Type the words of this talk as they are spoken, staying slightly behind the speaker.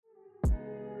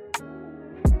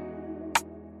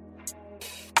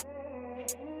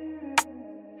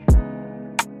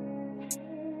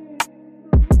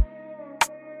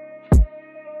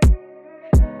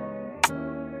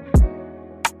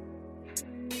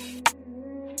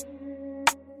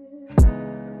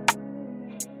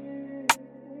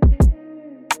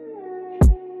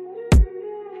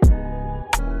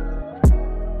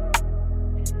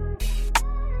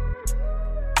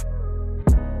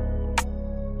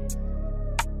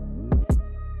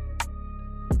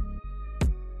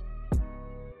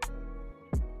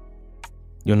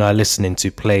You're now listening to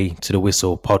Play to the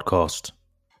Whistle podcast.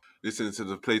 Listening to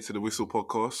the Play to the Whistle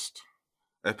podcast,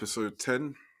 episode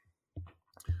 10.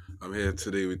 I'm here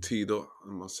today with T Dot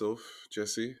and myself,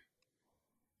 Jesse.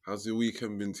 How's your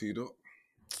weekend been, T Dot?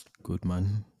 Good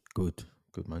man, good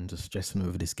man. Just stressing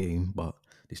over this game, but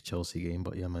this Chelsea game.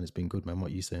 But yeah, man, it's been good, man.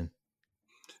 What are you saying?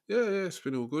 Yeah, it's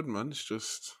been all good, man. It's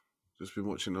just been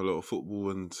watching a lot of football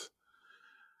and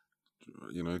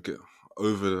I'm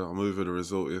over the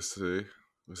result yesterday.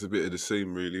 It's a bit of the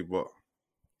same, really, but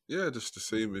yeah, just the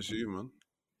same as you, man.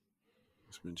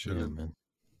 It's been Yeah, chilling. man.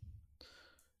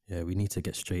 Yeah, we need to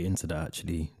get straight into that.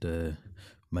 Actually, the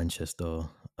Manchester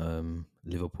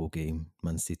Liverpool game,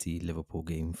 Man City Liverpool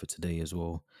game for today as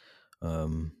well.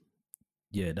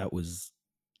 Yeah, that was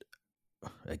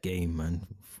a game, man.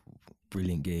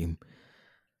 Brilliant game.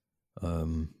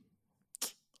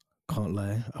 Can't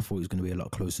lie, I thought it was going to be a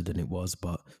lot closer than it was,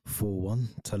 but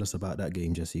 4-1. Tell us about that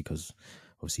game, Jesse, because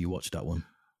obviously you watched that one.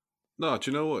 No, do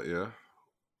you know what, yeah?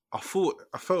 I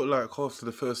felt like after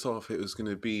the first half it was going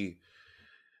to be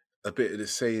a bit of the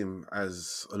same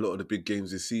as a lot of the big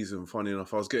games this season. Funny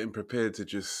enough, I was getting prepared to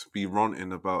just be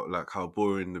ranting about like how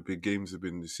boring the big games have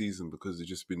been this season because they've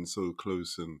just been so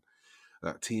close and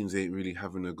that teams ain't really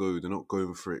having a go. They're not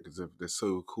going for it because they're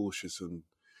so cautious and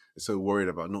they're so worried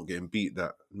about not getting beat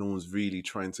that no one's really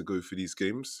trying to go for these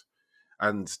games.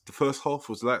 And the first half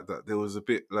was like that. There was a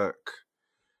bit like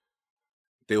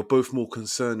they were both more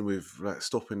concerned with like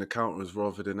stopping the counters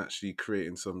rather than actually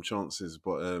creating some chances.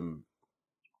 But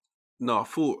no, I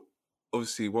thought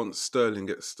obviously once Sterling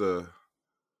got the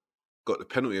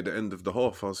penalty at the end of the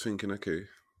half, I was thinking, okay,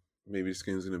 maybe this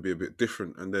game's going to be a bit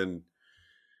different. And then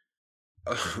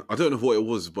I don't know what it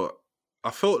was, but I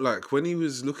felt like when he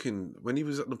was at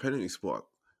the penalty spot,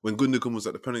 when Gundogan was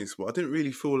at the penalty spot, I didn't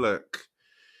really feel like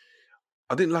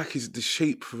I didn't like the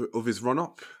shape of his run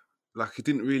up. Like he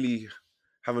didn't really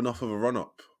have enough of a run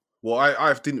up. Well,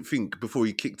 I didn't think before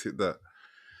he kicked it that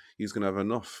he's going to have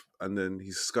enough, and then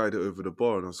he skied it over the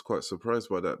bar, and I was quite surprised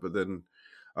by that. But then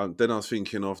I was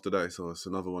thinking after that, so it's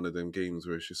another one of them games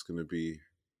where it's just going to be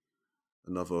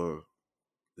another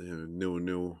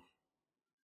 0-0,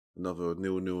 another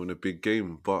 0-0 in a big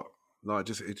game. But no, it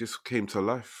just came to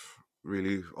life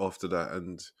really after that,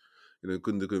 and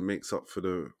Gundogan makes up for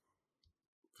the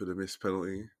missed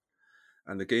penalty,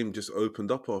 and the game just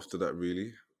opened up after that.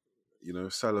 Really,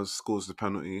 Salah scores the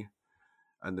penalty,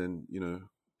 and then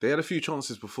they had a few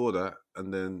chances before that,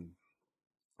 and then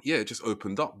it just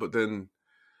opened up. But then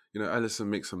Alisson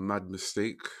makes a mad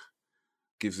mistake,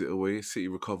 gives it away. City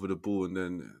recover the ball, and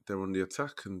then they're on the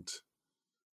attack, and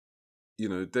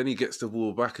then he gets the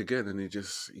ball back again, and he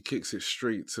kicks it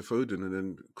straight to Foden, and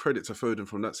then credit to Foden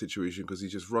from that situation because he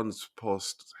just runs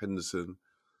past Henderson,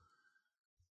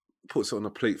 puts it on a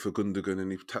plate for Gundogan,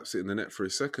 and he taps it in the net for a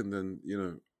second. And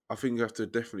I think you have to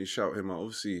definitely shout him out.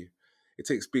 Obviously, it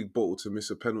takes big bottle to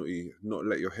miss a penalty, not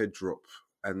let your head drop,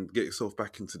 and get yourself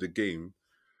back into the game.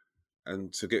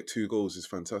 And to get 2 goals is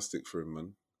fantastic for him,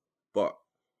 man. But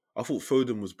I thought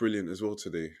Foden was brilliant as well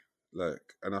today.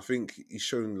 And I think he's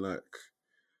shown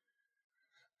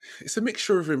it's a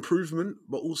mixture of improvement,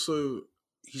 but also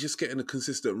he's just getting a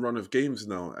consistent run of games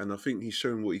now. And I think he's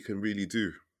shown what he can really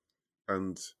do.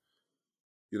 And,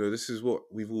 this is what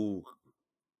we've all,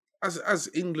 as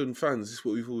England fans, this is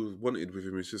what we've all wanted with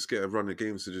him, is just get a run of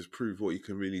games to just prove what he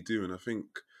can really do. And I think,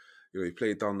 he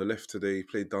played down the left today, he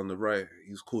played down the right,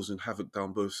 he's causing havoc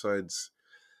down both sides.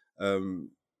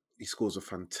 He scores a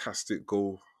fantastic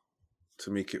goal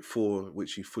to make it 4,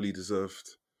 which he fully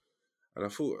deserved. And I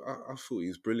thought he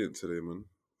was brilliant today, man,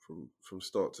 from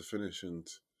start to finish. And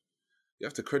you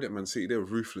have to credit Man City; they were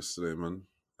ruthless today, man.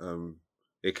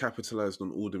 They capitalised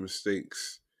on all the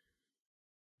mistakes.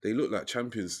 They looked like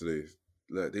champions today.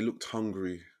 Like they looked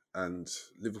hungry, and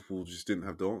Liverpool just didn't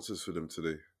have the answers for them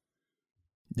today.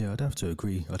 Yeah, I'd have to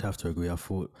agree. I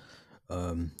thought,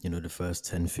 the first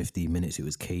 10, 15 minutes, it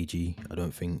was cagey. I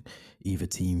don't think either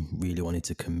team really wanted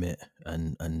to commit.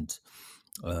 And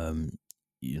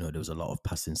there was a lot of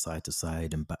passing side to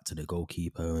side and back to the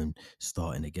goalkeeper and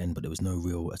starting again, but there was no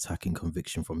real attacking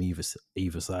conviction from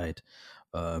either side.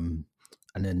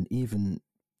 And then even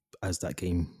as that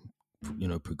game,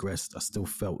 progressed, I still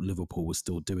felt Liverpool was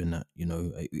still doing that.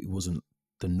 It wasn't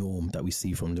the norm that we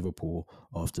see from Liverpool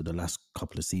after the last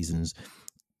couple of seasons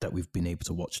that we've been able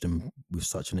to watch them with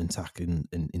such an attacking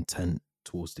and intent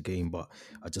towards the game. But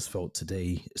I just felt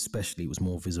today, especially, it was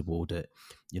more visible that,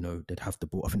 they'd have the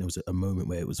ball. I think there was a moment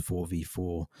where it was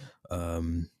 4v4. I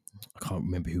can't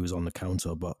remember who was on the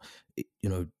counter, but it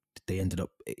ended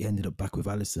up back with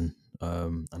Alisson.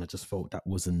 and I just felt that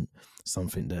wasn't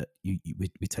something that we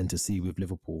tend to see with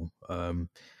Liverpool.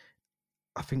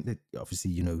 I think that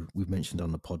obviously, we've mentioned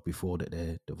on the pod before that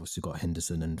they've obviously got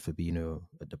Henderson and Fabinho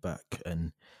at the back,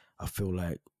 and I feel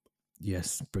like,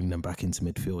 yes, bring them back into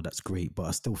midfield. That's great, but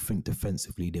I still think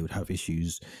defensively they would have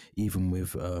issues, even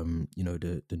with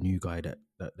the new guy that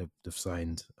they've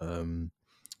signed, and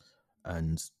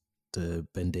the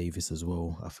Ben Davis as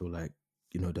well. I feel like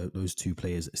those two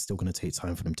players, it's still going to take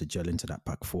time for them to gel into that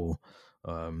back four.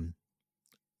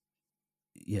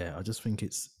 Yeah, I just think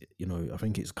I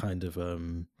think it's kind of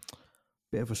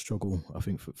bit of a struggle, I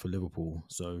think, for Liverpool.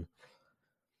 So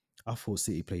I thought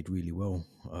City played really well.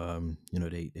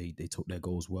 They took their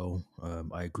goals well.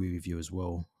 I agree with you as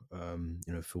well.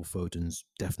 Phil Foden's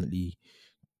definitely,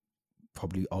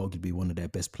 probably arguably one of their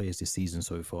best players this season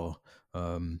so far.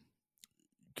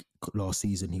 Last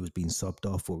season he was being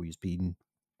subbed off, or he's been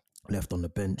left on the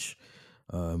bench,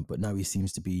 but now he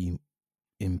seems to be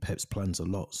in Pep's plans a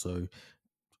lot. So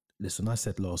listen, I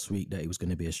said last week that it was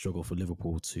going to be a struggle for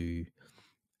Liverpool to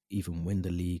even win the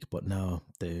league, but now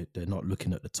they're not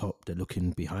looking at the top; they're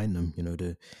looking behind them.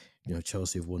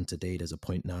 Chelsea have won today. There's a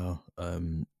point now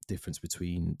difference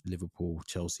between Liverpool,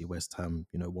 Chelsea, West Ham.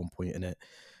 1 point in it.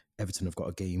 Everton have got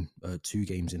a game, 2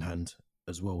 games in hand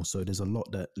as well. So there's a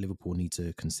lot that Liverpool need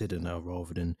to consider now,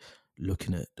 rather than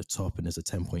looking at the top. And there's a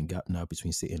 10 point gap now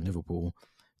between City and Liverpool.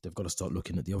 They've got to start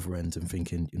looking at the other end and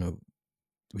thinking,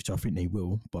 which I think they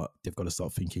will, but they've got to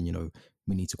start thinking,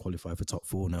 we need to qualify for top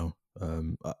 4 now.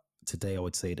 Today, I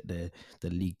would say that the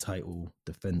league title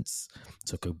defence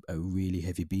took a really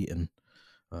heavy beating,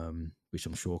 which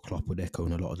I'm sure Klopp would echo,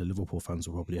 and a lot of the Liverpool fans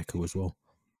will probably echo as well.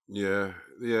 Yeah,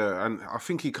 and I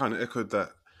think he kind of echoed that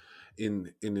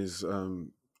in his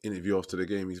interview after the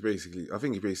game. I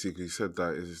think he basically said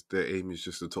that their aim is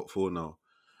just the top 4 now,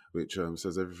 which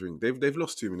says everything. They've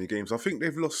lost too many games. I think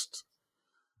they've lost.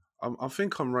 I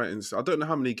think I'm right in. I don't know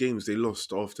how many games they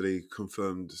lost after they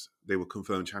were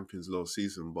confirmed champions last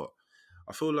season, but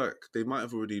I feel like they might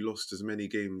have already lost as many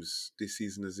games this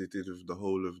season as they did of the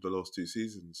whole of the last 2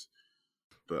 seasons.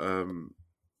 But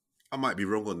I might be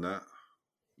wrong on that.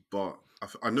 But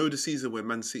I know the season when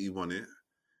Man City won it,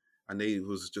 and they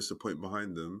was just a point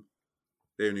behind them.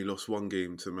 They only lost 1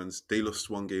 game to Man. They lost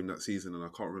 1 game that season, and I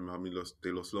can't remember how many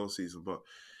they lost last season. But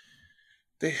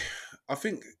I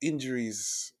think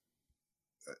injuries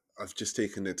have just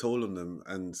taken their toll on them,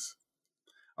 and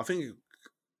I think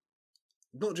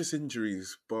not just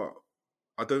injuries, but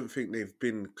I don't think they've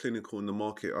been clinical in the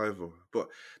market either. But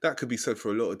that could be said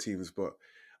for a lot of teams. But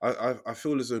I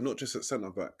feel as though not just at centre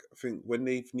back. I think when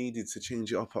they've needed to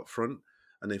change it up front,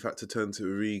 and they've had to turn to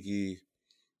Origi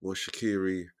or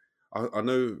Shaqiri. I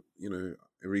know,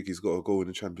 Origi's got a goal in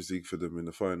the Champions League for them in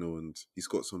the final, and he's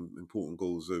got some important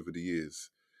goals over the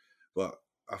years. But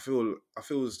I feel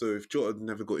as though if Jota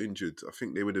never got injured, I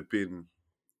think they would have been.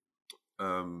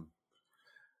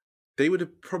 They would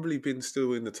have probably been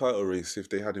still in the title race if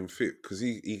they had him fit, because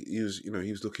he was he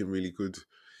was looking really good.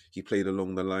 He played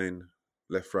along the line,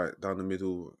 left, right, down the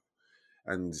middle,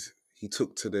 and he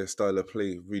took to their style of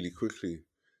play really quickly.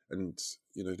 And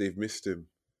they've missed him.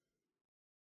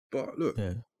 But look,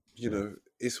 Yeah.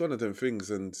 it's one of them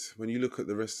things. And when you look at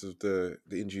the rest of the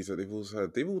injuries that they've also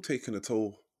had, they've all taken a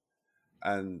toll.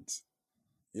 And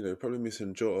probably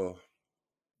missing Jota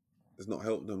has not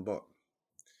helped them. But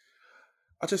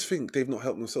I just think they've not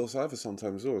helped themselves either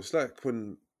sometimes. Or it's like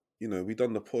when we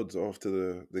done the pods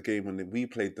after the game when we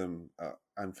played them at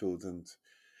Anfield, and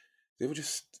they were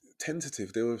just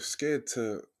tentative. They were scared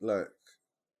to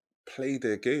play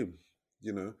their game,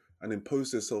 and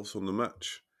impose themselves on the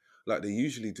match like they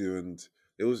usually do. And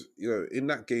it was, in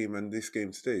that game and this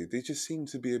game today, they just seem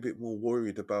to be a bit more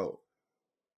worried about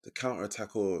the counter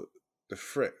attack or the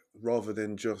threat rather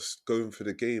than just going for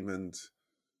the game and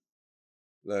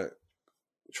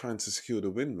trying to secure the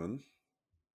win, man.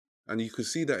 And you could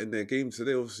see that in their game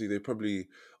today. Obviously, they probably,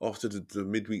 after the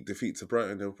midweek defeat to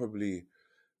Brighton, they were probably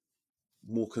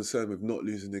more concerned with not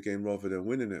losing the game rather than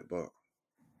winning it. But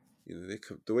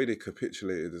the way they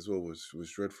capitulated as well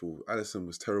was dreadful. Alisson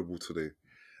was terrible today,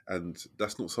 and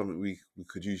that's not something we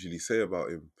could usually say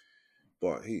about him.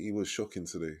 But he was shocking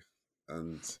today.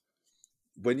 And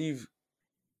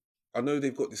I know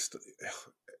they've got this.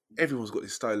 Everyone's got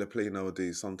this style of play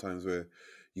nowadays. Sometimes where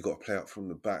you got to play out from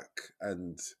the back,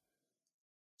 and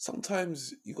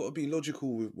sometimes you got to be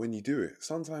logical when you do it.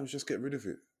 Sometimes just get rid of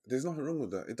it. There's nothing wrong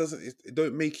with that. It doesn't. It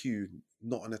don't make you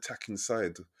not an attacking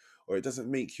side, or it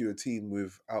doesn't make you a team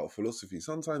without a philosophy.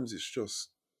 Sometimes it's just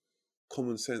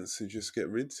common sense to just get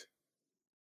rid.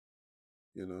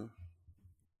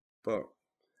 But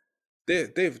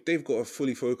they've got a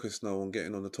fully focused now on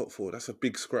getting on the top four. That's a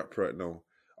big scrap right now.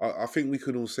 I think we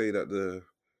can all say that the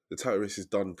title race is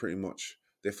done pretty much.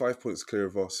 They're 5 points clear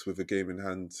of us with a game in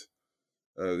hand.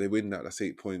 They win that. That's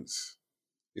 8 points.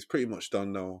 It's pretty much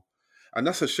done now, and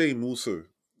that's a shame. Also,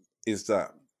 is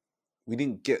that we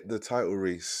didn't get the title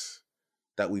race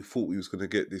that we thought we was going to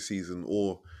get this season,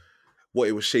 or what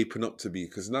it was shaping up to be.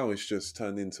 Because now it's just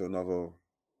turned into another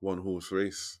one horse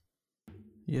race.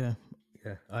 Yeah,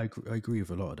 yeah, I agree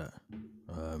with a lot of that.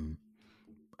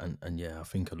 And yeah, I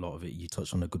think a lot of it. You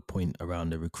touched on a good point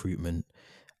around the recruitment.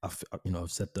 I've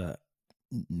said that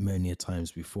many a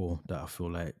times before that I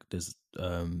feel like there's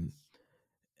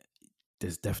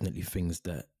definitely things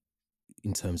that,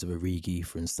 in terms of Origi,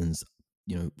 for instance,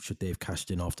 should they have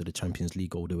cashed in after the Champions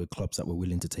League goal, there were clubs that were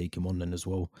willing to take him on then as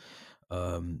well.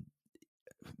 Um,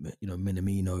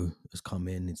 Minamino has come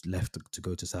in, he's left to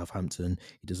go to Southampton.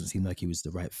 He doesn't seem like he was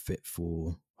the right fit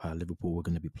for how Liverpool were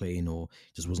going to be playing, or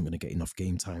just wasn't going to get enough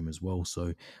game time as well.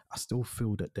 So I still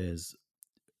feel that there's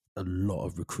a lot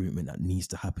of recruitment that needs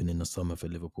to happen in the summer for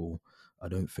Liverpool. I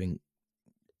don't think,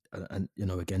 and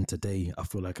again today, I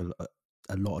feel like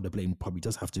a lot of the blame probably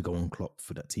does have to go on Klopp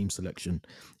for that team selection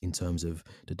in terms of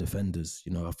the defenders.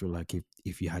 I feel like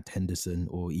if you had Henderson,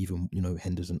 or even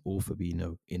Henderson or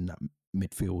Fabinho in that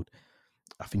midfield,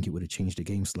 I think it would have changed the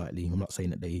game slightly. I'm not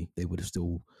saying that they would have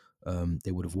still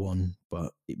they would have won,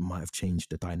 but it might have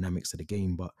changed the dynamics of the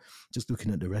game. But just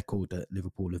looking at the record that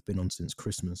Liverpool have been on since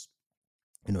Christmas,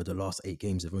 the last 8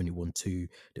 games, they've only won 2,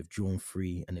 they've drawn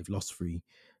 3, and they've lost 3.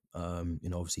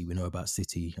 Obviously we know about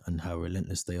City and how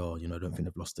relentless they are. I don't think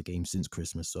they've lost a game since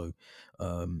Christmas. So,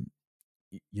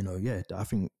 yeah, I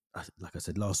think, like I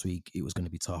said last week, it was going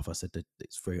to be tough. I said that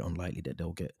it's very unlikely that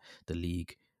they'll get the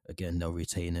league again. They'll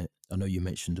retain it. I know you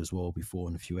mentioned as well before,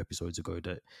 in a few episodes ago,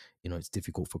 that it's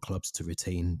difficult for clubs to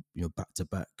retain back to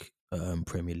back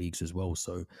Premier Leagues as well.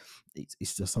 So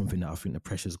it's just something that I think the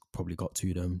pressure's probably got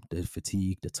to them. They're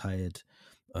fatigued, they're tired.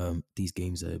 These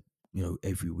games are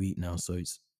every week now, so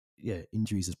it's, yeah,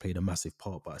 injuries has played a massive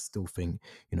part, but I still think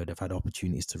they've had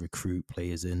opportunities to recruit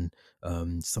players in.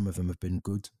 Some of them have been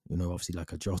good. Obviously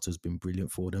like a Jota's been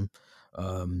brilliant for them.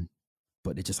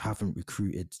 But they just haven't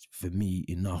recruited, for me,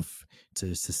 enough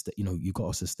to sustain. You got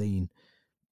to sustain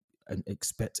and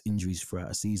expect injuries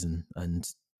throughout a season. And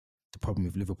the problem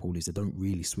with Liverpool is they don't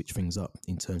really switch things up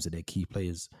in terms of their key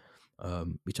players,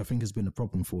 which I think has been a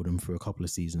problem for them for a couple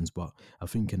of seasons. But I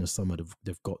think in the summer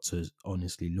they've got to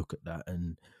honestly look at that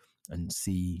and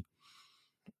see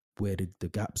where the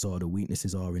gaps are, the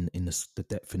weaknesses are in the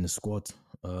depth in the squad.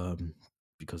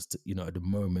 Because at the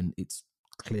moment it's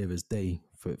clear as day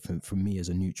for me as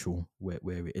a neutral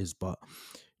where it is. But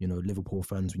Liverpool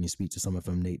fans, when you speak to some of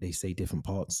them, they say different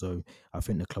parts. So I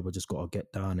think the club have just got to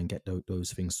get down and get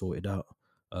those things sorted out,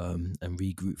 and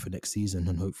regroup for next season,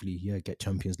 and hopefully, yeah, get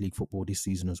Champions League football this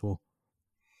season as well.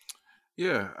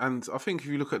 Yeah, and I think if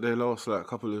you look at their last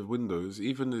couple of windows,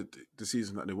 even the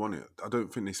season that they won it, I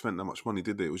don't think they spent that much money,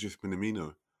 did they? It was just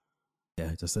Minamino.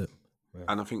 Yeah, that's it. Yeah.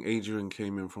 And I think Adrian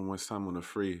came in from West Ham on a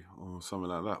free or something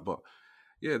like that. But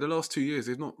yeah, the last 2 years,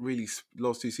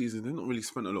 last 2 seasons, they've not really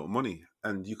spent a lot of money.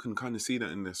 And you can kind of see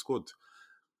that in their squad.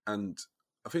 And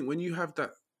I think when you have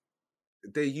that,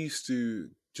 they're used to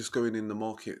just going in the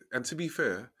market. And to be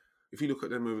fair, if you look at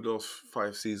them over the last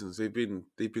 5 seasons, they've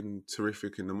been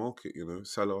terrific in the market.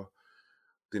 Salah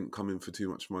didn't come in for too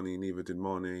much money, neither did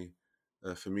Mane.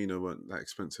 Firmino weren't that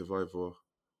expensive either.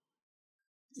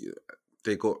 Yeah,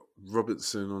 they got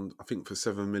Robertson on, I think, for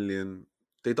 7 million.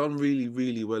 They done really,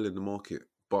 really well in the market.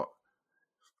 But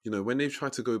when they've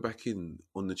tried to go back in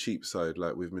on the cheap side,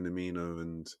 like with Minamino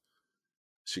and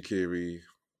Shaqiri,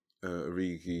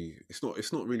 Origi, it's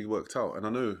not really worked out. And I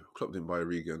know Klopp didn't buy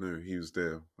Origi. I know he was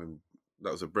there when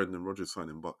that was a Brendan Rodgers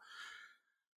signing. But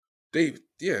they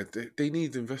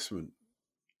need investment,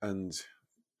 and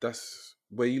that's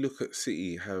where you look at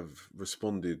City have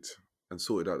responded and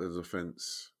sorted out their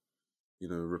defence.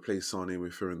 Replace Sane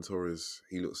with Ferran Torres.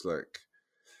 He looks like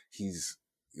he's,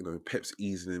 Pep's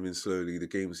easing him in slowly. The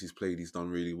games he's played, he's done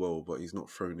really well, but he's not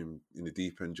thrown him in the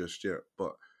deep end just yet.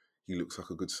 But he looks like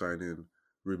a good signing.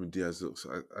 Ruben Diaz looks,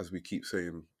 as we keep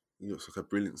saying, he looks like a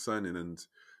brilliant signing. And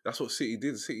that's what City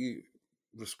did. City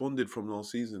responded from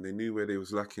last season. They knew where they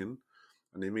was lacking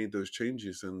and they made those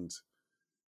changes. And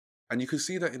you can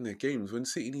see that in their games. When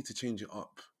City need to change it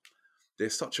up, they're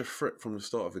such a threat from the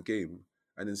start of a game.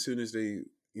 And as soon as they,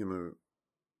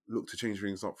 look to change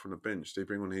things up from the bench, they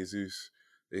bring on Jesus.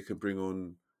 They can bring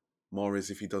on Mahrez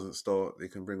if he doesn't start. They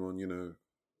can bring on,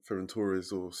 Ferran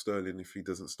Torres or Sterling if he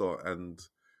doesn't start. And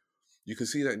you can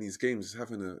see that in these games,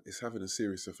 it's having a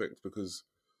serious effect, because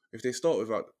if they start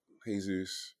without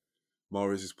Jesus,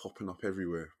 Mahrez is popping up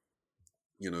everywhere.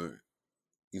 You know,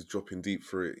 he's dropping deep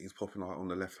for it. He's popping out on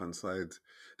the left hand side.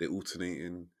 They're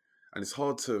alternating, and it's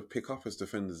hard to pick up as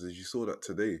defenders, as you saw that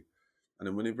today. And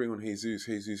then when they bring on Jesus,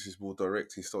 Jesus is more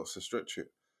direct. He starts to stretch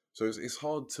it. So it's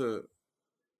hard to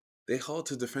they're hard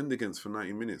to defend against for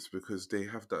 90 minutes because they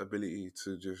have that ability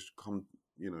to just come,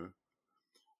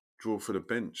 draw for the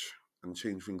bench and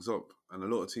change things up. And a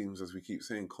lot of teams, as we keep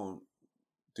saying, can't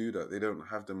do that. They don't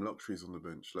have them luxuries on the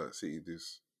bench like City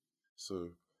does. So,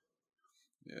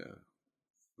 yeah,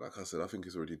 like I said, I think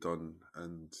it's already done.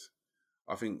 And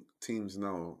I think teams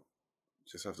now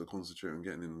just have to concentrate on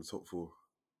getting in the top four.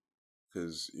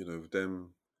 Because, with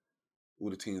them, all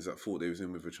the teams that thought they was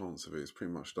in with a chance of it's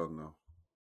pretty much done now.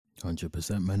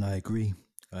 100%, man. I agree,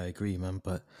 man.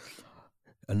 But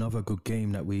another good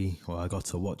game that I got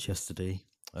to watch yesterday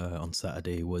on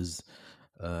Saturday was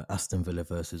Aston Villa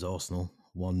versus Arsenal.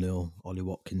 1-0. Ollie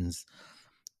Watkins,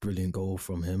 brilliant goal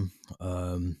from him.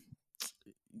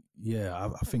 Yeah,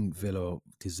 I think Villa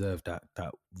deserved that.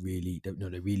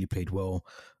 They really played well.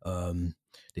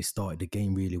 They started the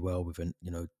game really well with the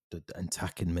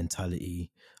attacking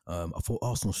mentality. I thought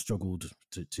Arsenal struggled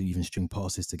to even string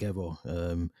passes together.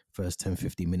 First 10,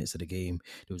 15 minutes of the game,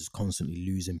 they were just constantly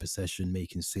losing possession,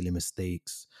 making silly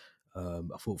mistakes. I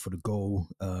thought for the goal,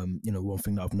 one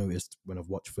thing that I've noticed when I've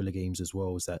watched Villa games as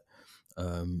well is that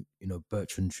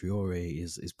Bertrand Traore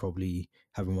is probably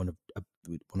having one of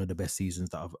the best seasons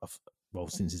that I've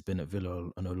since he's been at Villa.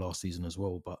 I know last season as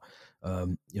well, but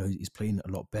he's playing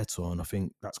a lot better, and I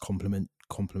think that's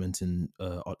complementing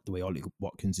the way Ollie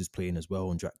Watkins is playing as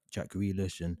well, and Jack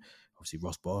Grealish, and obviously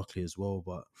Ross Barkley as well.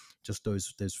 But just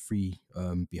those three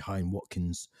behind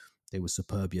Watkins, they were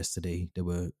superb yesterday. They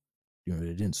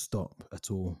didn't stop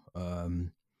at all.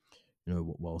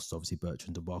 Whilst obviously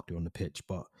Bertrand and Barkley on the pitch,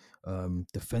 but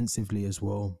defensively as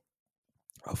well,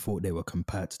 I thought they were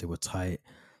compact, they were tight.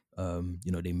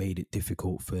 They made it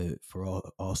difficult for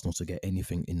Arsenal to get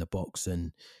anything in the box,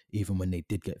 and even when they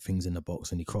did get things in the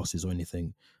box, any crosses or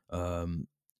anything,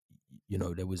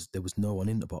 there was no one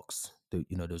in the box. There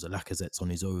was a Lacazette on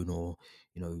his own, or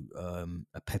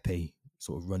a Pepe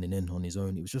sort of running in on his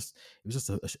own. It was just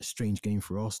a strange game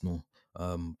for Arsenal.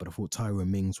 But I thought Tyrone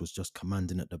Mings was just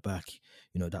commanding at the back.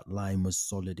 That line was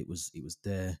solid. It was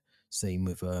there. Same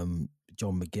with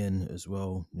John McGinn as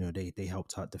well. They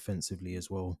helped out defensively as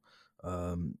well.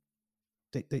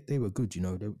 They were good.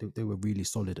 They were really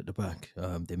solid at the back.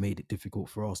 They made it difficult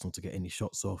for Arsenal to get any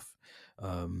shots off.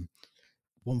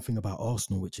 One thing about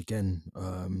Arsenal, which again,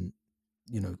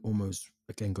 almost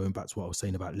again going back to what I was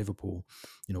saying about Liverpool,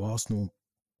 Arsenal,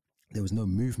 there was no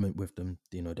movement with them.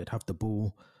 They'd have the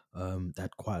ball. They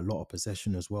had quite a lot of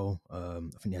possession as well. I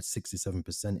think they had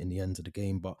 67% in the end of the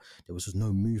game, but there was just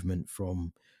no movement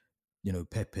from,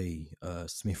 Pepe,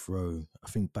 Smith Rowe. I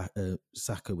think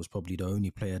Saka was probably the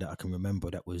only player that I can remember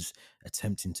that was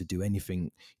attempting to do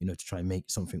anything, to try and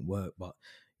make something work. But,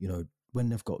 when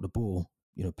they've got the ball,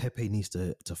 Pepe needs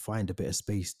to find a bit of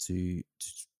space to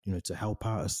help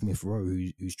out a Smith Rowe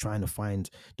who's trying to find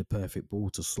the perfect ball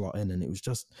to slot in, and there was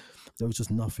just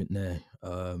nothing there.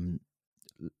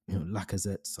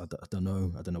 Lacazette, I don't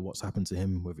know what's happened to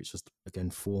him, whether it's just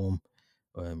again form,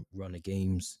 run of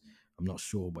games. I'm not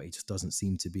sure, but he just doesn't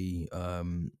seem to be. I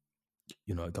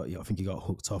think he got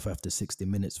hooked off after 60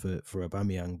 minutes for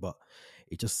Aubameyang, but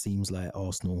it just seems like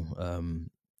Arsenal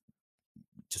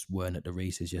just weren't at the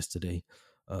races yesterday.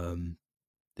 The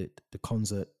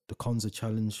Konsa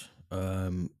challenge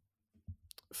for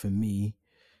me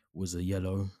was a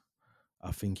yellow.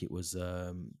 I think it was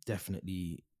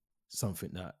definitely something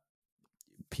that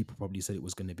people probably said it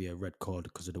was going to be a red card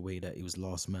because of the way that he was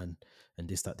last man and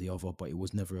this, that, the other, but it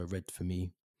was never a red for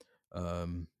me. I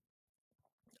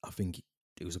think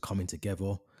it was a coming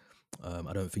together.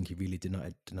 I don't think he really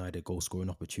denied a goal scoring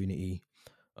opportunity.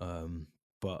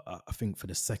 But I think for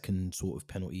the second sort of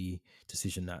penalty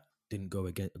decision that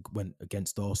went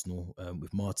against Arsenal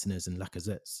with Martinez and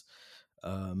Lacazette,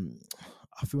 I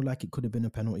feel like it could have been a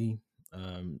penalty.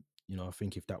 I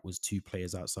think if that was two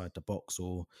players outside the box,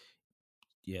 or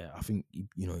I think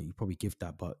you probably give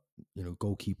that, but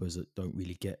goalkeepers don't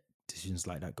really get decisions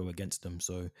like that go against them.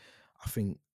 So I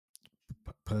think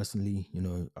personally,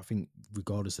 I think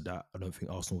regardless of that, I don't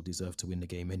think Arsenal deserve to win the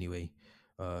game anyway.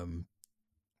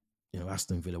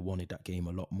 Aston Villa wanted that game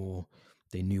a lot more.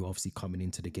 They knew obviously coming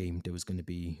into the game there was going to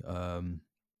be, no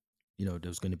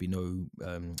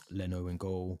Leno in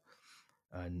goal,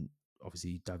 and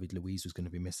obviously David Luiz was going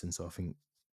to be missing. So I think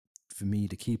for me,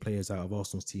 the key players out of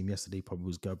Arsenal's team yesterday probably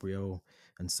was Gabriel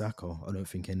and Saka. I don't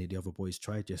think any of the other boys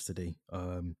tried yesterday.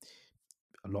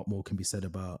 a lot more can be said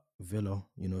about Villa.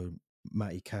 You know,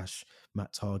 Matty Cash,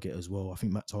 Matt Target as well. I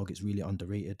think Matt Target's really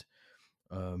underrated.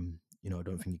 You know, I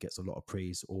don't think he gets a lot of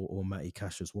praise, or Matty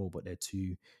Cash as well. But they're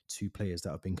two players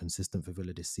that have been consistent for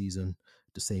Villa this season.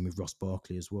 The same with Ross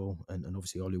Barkley as well, and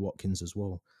obviously Ollie Watkins as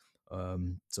well.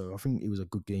 So I think it was a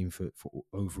good game for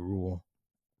overall.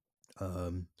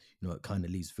 You know, it kind of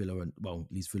leaves Villa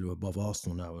above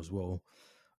Arsenal now as well.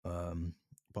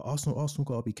 But Arsenal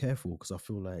got to be careful because I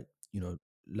feel like, you know,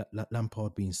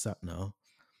 Lampard being sacked now,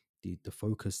 the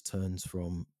focus turns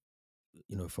from,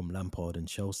 you know, from Lampard and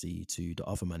Chelsea to the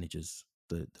other managers,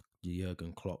 the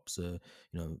Jurgen Klopp's, you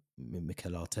know,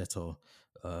 Mikel Arteta.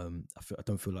 I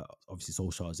don't feel like obviously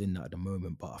Solskjaer is in that at the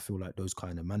moment, but I feel like those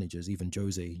kind of managers, even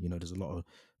Jose, you know, there's a lot of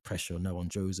pressure now on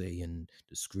Jose, and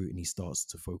the scrutiny starts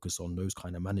to focus on those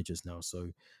kind of managers now.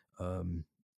 So, um,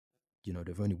 you know,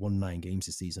 they've only won 9 games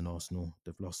this season. Arsenal,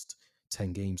 they've lost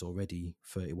 10 games already,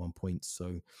 31 points.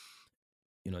 So,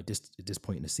 you know, at this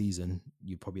point in the season,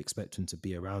 you probably expect them to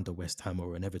be around a West Ham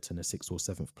or an Everton, a 6th or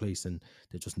 7th place, and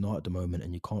they're just not at the moment.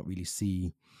 And you can't really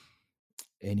see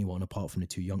anyone apart from the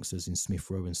two youngsters in Smith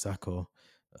Rowe and Saka,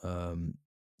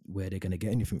 where they're going to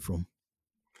get anything from.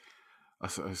 I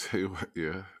tell you what,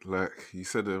 yeah, like you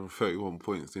said, there were 31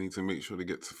 points. They need to make sure they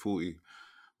get to 40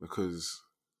 because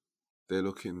they're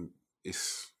looking.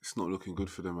 It's not looking good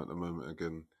for them at the moment.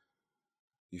 Again,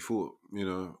 you thought, you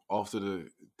know, after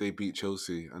they beat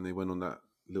Chelsea and they went on that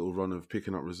little run of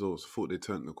picking up results, thought they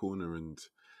turned the corner. And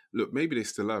look, maybe they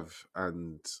still have,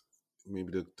 and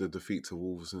maybe the defeat to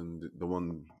Wolves and the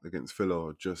one against Villa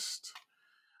are just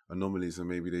anomalies, and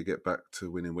maybe they get back to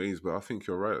winning ways. But I think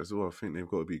you're right as well. I think they've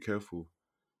got to be careful.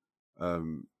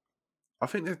 Um, I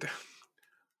think that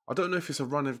I don't know if it's a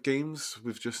run of games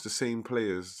with just the same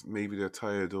players. Maybe they're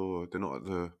tired or they're not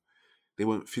they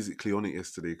weren't physically on it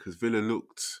yesterday because Villa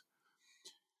looked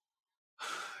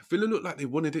like they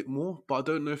wanted it more, but I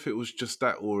don't know if it was just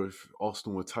that or if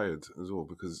Arsenal were tired as well.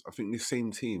 Because I think this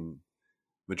same team,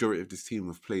 majority of this team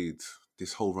have played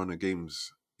this whole run of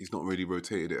games. He's not really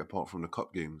rotated it apart from the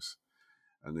cup games,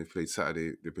 and they played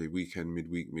Saturday, they played weekend,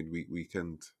 midweek,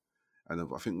 weekend. And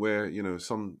I think where, you know,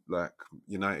 some like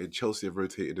United, Chelsea have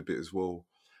rotated a bit as well.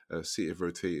 City have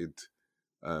rotated.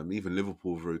 Even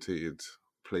Liverpool have rotated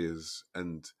players.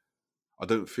 And I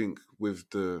don't think with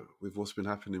what's been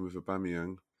happening with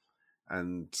Aubameyang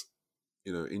and,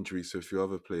 you know, injuries to a few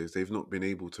other players, they've not been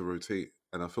able to rotate.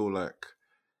 And I feel like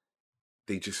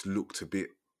they just looked a bit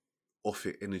off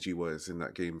it energy wise in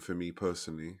that game for me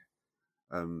personally.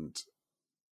 And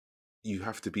you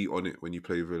have to be on it when you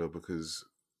play Villa because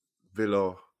Villa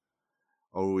are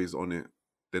always on it.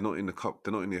 They're not in the cup.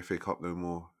 They're not in the FA Cup no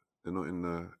more. They're not in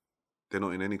the. They're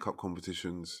not in any cup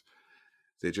competitions.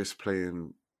 They're just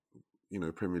playing, you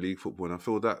know, Premier League football, and I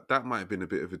feel that that might have been a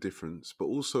bit of a difference. But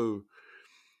also,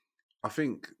 I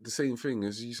think the same thing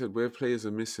as you said, where players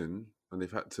are missing and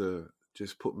they've had to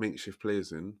just put makeshift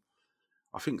players in.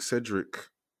 I think Cedric,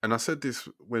 and I said this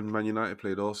when Man United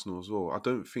played Arsenal as well. I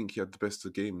don't think he had the best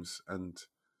of games, and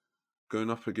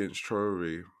going up against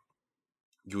Traore,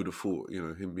 you would have thought, you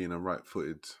know, him being a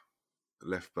right-footed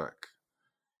left back,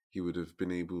 he would have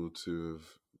been able to have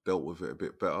dealt with it a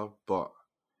bit better. But,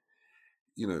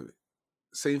 you know,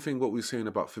 same thing what we were saying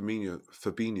about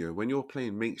Fabinho, when you're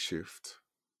playing makeshift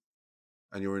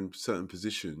and you're in certain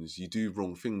positions, you do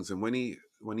wrong things. And when he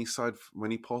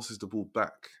passes the ball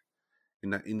back in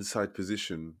that inside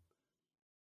position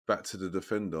back to the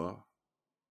defender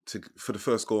for the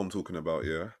first goal I'm talking about,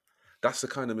 yeah, that's the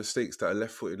kind of mistakes that a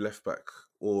left-footed left back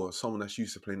or someone that's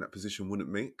used to playing that position wouldn't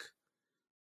make.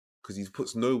 Because he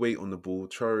puts no weight on the ball.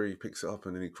 Traore picks it up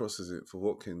and then he crosses it for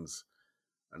Watkins,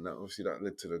 and that obviously that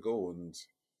led to the goal. And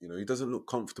you know he doesn't look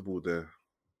comfortable there.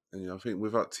 And you know, I think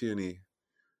without Tierney,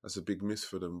 that's a big miss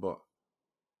for them. But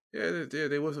yeah,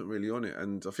 they wasn't really on it.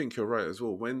 And I think you're right as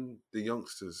well. When the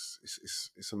youngsters,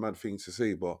 it's a mad thing to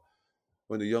say, but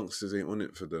when the youngsters ain't on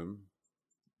it for them,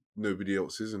 nobody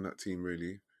else is in that team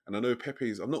really. And I know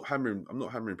Pepe's. I'm not hammering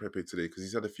Pepe today because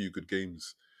he's had a few good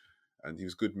games, and he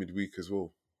was good midweek as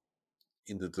well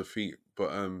in the defeat.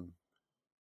 But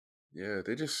yeah,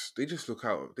 they just look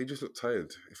out. They just look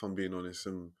tired, if I'm being honest.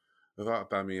 And without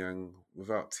Bamiyang,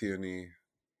 without Tierney,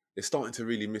 they're starting to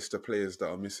really miss the players that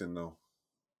are missing now,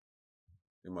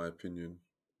 in my opinion.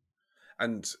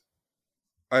 And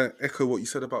I echo what you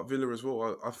said about Villa as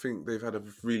well. I think they've had a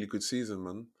really good season,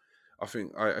 man. I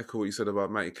think I echo what you said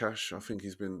about Matty Cash. I think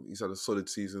he's had a solid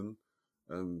season.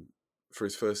 For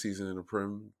his first season in the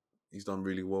Prem, he's done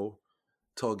really well.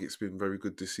 Target's been very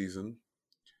good this season.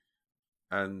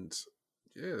 And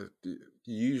yeah, the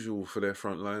usual for their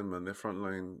front line, man. Their front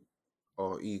line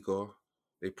are eager.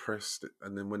 they pressed,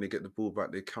 and then when they get the ball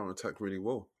back, they counter attack really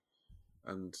well.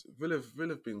 And Villa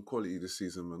have been quality this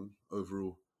season, man.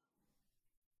 Overall,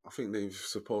 I think they've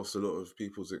surpassed a lot of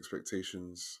people's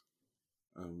expectations.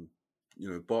 Um,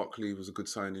 Barkley was a good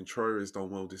signing. Troyer has done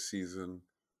well this season.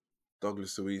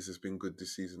 Douglas Luiz has been good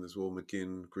this season as well.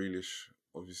 McGinn, Grealish,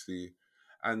 obviously,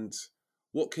 and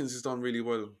Watkins has done really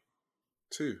well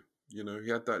too. He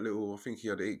had that little. I think he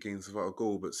had 8 games without a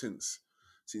goal, but since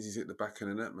he's hit the back of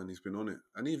the net, man, he's been on it.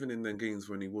 And even in them games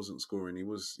when he wasn't scoring, he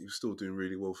was still doing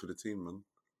really well for the team, man.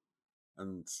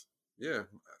 And yeah,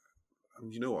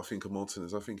 and you know what I think of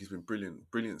Martinez? I think he's been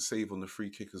brilliant. Brilliant save on the free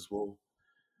kick as well.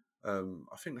 I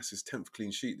think that's his 10th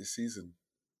clean sheet this season.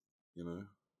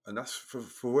 And that's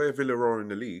for where Villa are in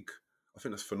the league. I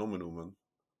think that's phenomenal, man.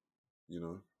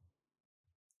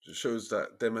 It shows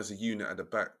that them as a unit at the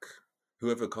back,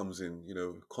 whoever comes in,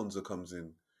 Konza comes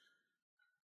in,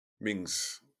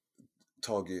 Mings,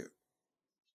 Target,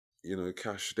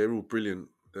 Cash, they're all brilliant.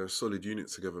 They're a solid unit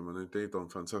together, man. They've done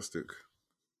fantastic.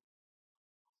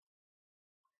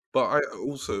 But I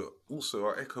also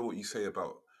I echo what you said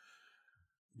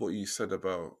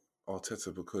about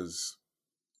Arteta, because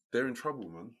they're in trouble,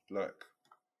 man. Like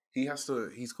he's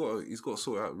got to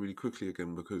sort it out really quickly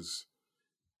again, because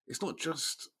it's not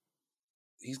just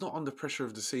he's not under pressure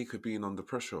of the sake of being under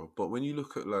pressure. But when you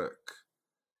look at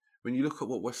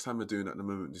what West Ham are doing at the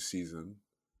moment this season,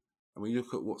 and when you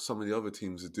look at what some of the other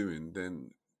teams are doing,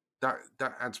 then that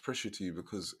adds pressure to you,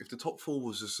 because if the top four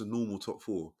was just a normal top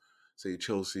four, say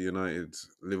Chelsea, United,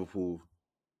 Liverpool,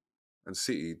 and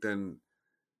City, then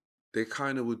there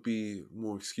kind of would be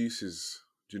more excuses.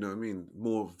 Do you know what I mean?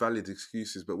 More valid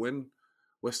excuses. But when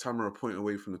West Ham are a point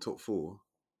away from the top four,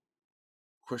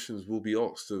 questions will be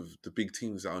asked of the big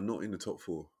teams that are not in the top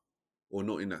four or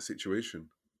not in that situation.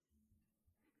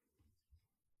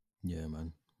 Yeah,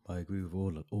 man. I agree with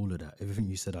all of that. Everything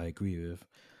you said, I agree with.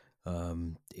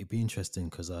 It'd be interesting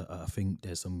because I think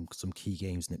there's some key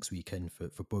games next weekend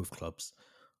for both clubs.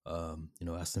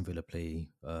 Aston Villa play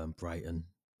Brighton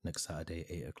next Saturday,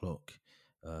 8 o'clock.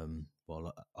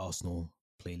 While Arsenal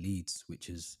play Leeds, which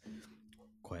is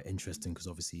quite interesting because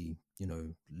obviously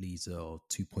Leeds are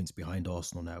 2 points behind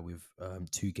Arsenal now with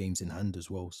 2 games in hand as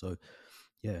well. So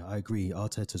yeah, I agree.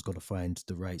 Arteta's got to find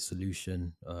the right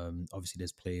solution. Obviously,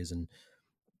 there's players and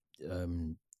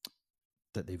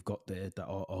that they've got there that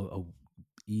are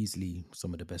easily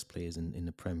some of the best players in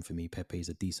the Prem for me. Pepe's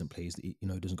a decent player. He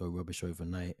doesn't go rubbish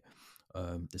overnight.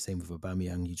 The same with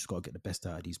Aubameyang. You just got to get the best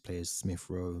out of these players. Smith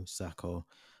Rowe, Saka.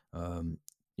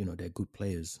 They're good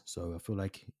players. So I feel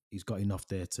like he's got enough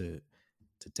there to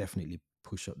definitely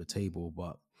push up the table.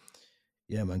 But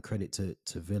yeah, man, credit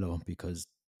to Villa, because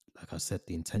like I said,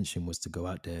 the intention was to go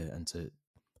out there and to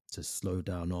slow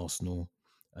down Arsenal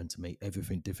and to make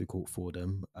everything difficult for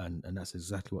them, and that's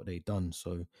exactly what they've done.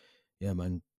 So yeah,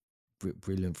 man,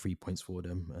 brilliant 3 points for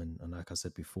them, and like I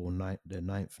said before, they're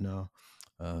ninth now.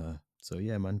 So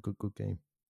yeah, man, good game.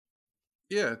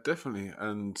 Yeah, definitely.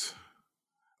 And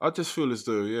I just feel as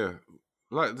though, yeah,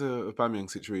 like the Aubameyang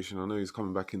situation, I know he's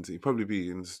coming back into, he'll probably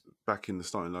be back in the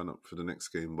starting lineup for the next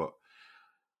game, but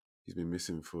he's been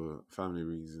missing for family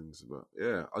reasons. But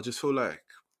yeah, I just feel like,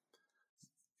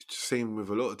 same with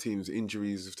a lot of teams,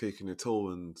 injuries have taken a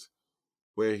toll, and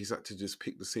where he's had to just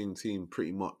pick the same team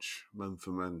pretty much man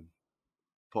for man,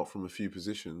 apart from a few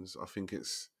positions, I think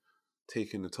it's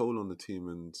taking a toll on the team.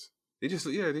 And they just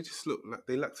look like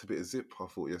they lacked a bit of zip, I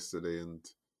thought, yesterday, and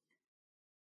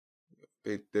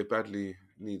they badly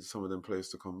need some of them players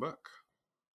to come back.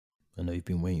 I know you've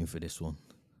been waiting for this one.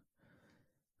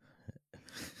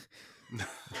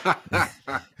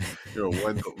 You're a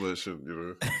wind-up merchant,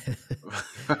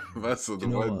 That's the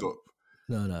wind-up.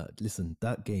 No. Listen,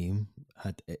 that game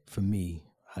had, for me,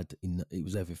 it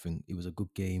was everything. It was a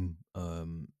good game. By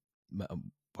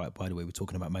the way, we're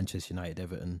talking about Manchester United,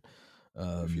 Everton.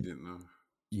 If you didn't know,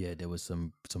 yeah, there was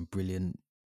some brilliant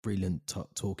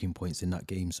talking points in that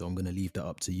game. So I'm going to leave that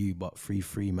up to you. But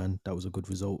 3-3, man, that was a good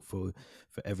result for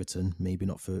Everton. Maybe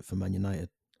not for Man United.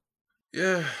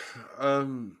 Yeah,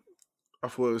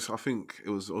 I think it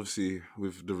was obviously,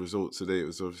 with the result today, it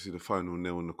was obviously the final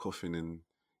nail in the coffin in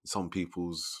some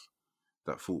people's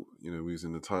that thought we was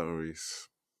in the title race.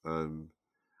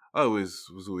 I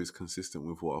was always consistent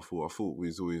with what I thought. I thought we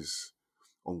was always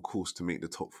on course to make the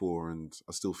top four, and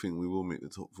I still think we will make the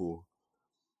top four.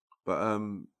 But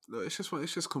it's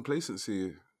just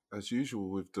complacency as usual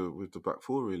with the back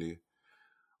four, really.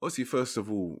 Obviously, first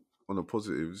of all, on the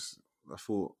positives, I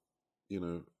thought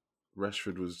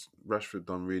Rashford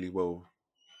done really well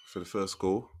for the first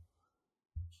goal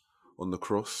on the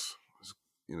cross.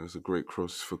 it's a great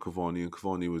cross for Cavani,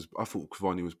 and I thought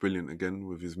Cavani was brilliant again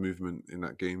with his movement in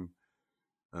that game,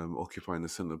 occupying the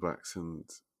centre backs and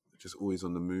just always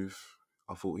on the move.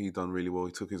 I thought he done really well.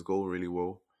 He took his goal really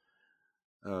well,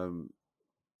 um,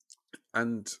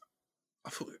 and I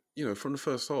thought, from the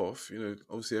first half,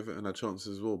 obviously Everton had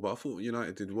chances as well, but I thought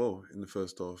United did well in the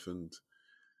first half, and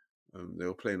they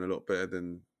were playing a lot better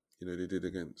than they did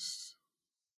against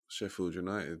Sheffield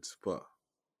United. But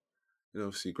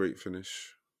obviously, great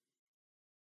finish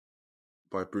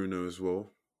by Bruno as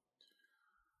well.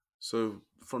 So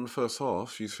from the first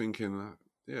half, you're thinking,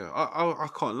 yeah, I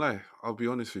can't lie. I'll be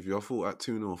honest with you. I thought at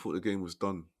 2-0, I thought the game was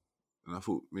done, and I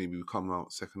thought maybe we come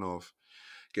out second half,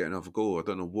 get another goal. I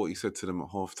don't know what he said to them at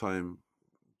half time.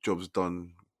 Job's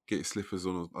done. Get your slippers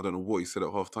on. I don't know what he said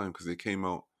at half time because they came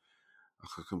out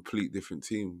like a complete different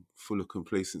team, full of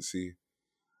complacency,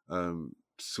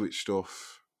 switched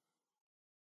off.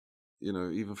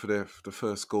 Even for the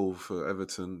first goal for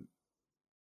Everton,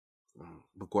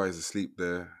 Maguire's asleep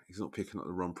there. He's not picking up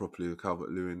the run properly with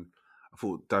Calvert-Lewin. I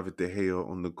thought David De Gea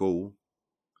on the goal,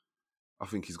 I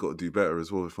think he's got to do better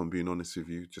as well, if I'm being honest with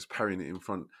you. Just parrying it in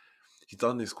front. He's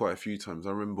done this quite a few times.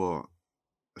 I remember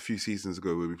a few seasons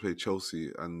ago where we played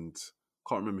Chelsea and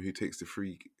can't remember who takes the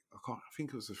free. I think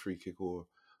it was a free kick or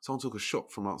someone took a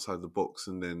shot from outside the box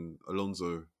and then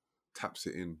Alonso taps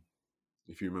it in.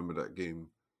 If you remember that game,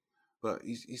 but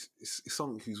it's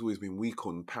something he's always been weak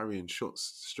on, parrying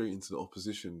shots straight into the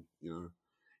opposition.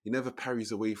 He never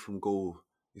parries away from goal.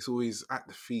 It's always at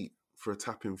the feet for a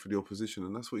tap in for the opposition,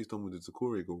 and that's what he's done with the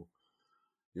Doucouré goal.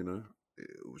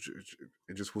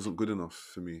 It just wasn't good enough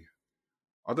for me.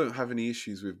 I don't have any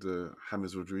issues with the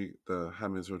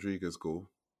James Rodriguez goal.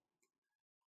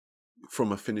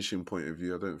 From a finishing point of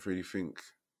view, I don't really think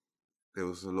there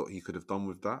was a lot he could have done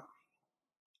with that.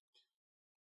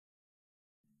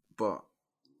 But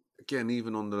again,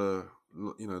 even on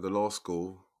the last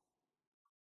goal,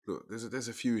 look, there's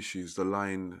a few issues. The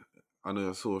line, I know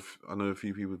a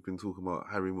few people have been talking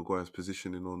about Harry Maguire's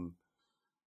positioning on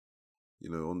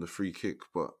the free kick,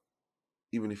 but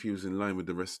even if he was in line with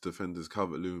the rest of the defenders,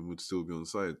 Calvert-Lewin would still be on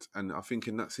side. And I think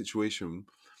in that situation,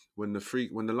 when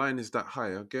the line is that high,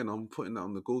 again, I'm putting that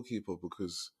on the goalkeeper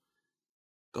because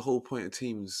the whole point of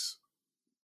teams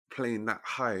playing that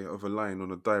high of a line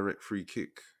on a direct free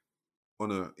kick,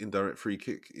 on an indirect free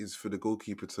kick, is for the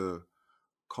goalkeeper to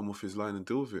come off his line and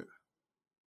deal with it.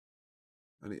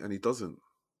 And he doesn't.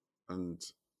 And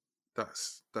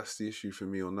that's the issue for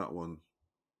me on that one.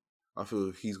 I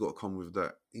feel he's got to come with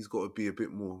that. He's got to be a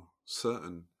bit more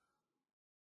certain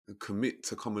and commit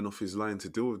to coming off his line to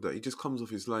deal with that. He just comes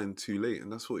off his line too late,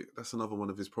 and that's another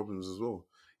one of his problems as well.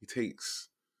 He takes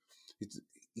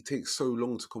so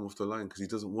long to come off the line because he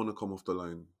doesn't want to come off the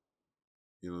line,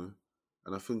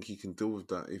 And I think he can deal with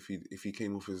that if he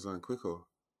came off his line quicker.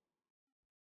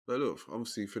 But look,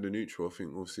 obviously for the neutral, I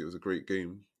think obviously it was a great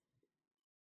game,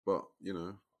 but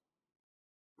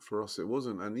for us it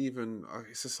wasn't. And even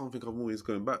it's just something I'm always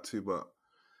going back to. But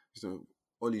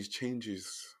Ollie's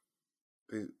changes,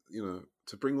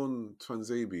 to bring on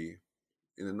Twanzebe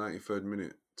in the 93rd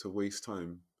minute to waste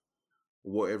time,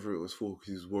 whatever it was for, because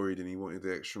he was worried and he wanted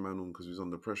the extra man on because he was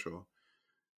under pressure.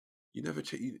 You never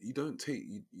you don't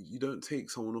take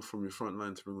someone off from your front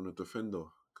line to bring on a defender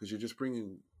because you're just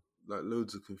bringing like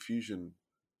loads of confusion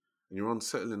and you're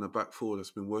unsettling a back four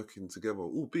that's been working together.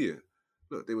 Albeit,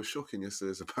 look, they were shocking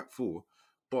yesterday as a back four,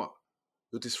 but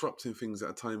you're disrupting things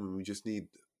at a time when we just need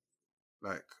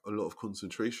like a lot of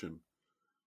concentration.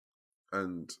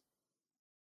 And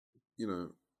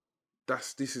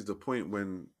this is the point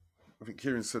when I think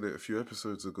Kieran said it a few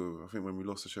episodes ago. I think when we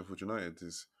lost to Sheffield United,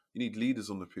 is you need leaders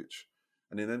on the pitch,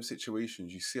 and in them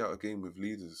situations, you see out a game with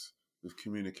leaders, with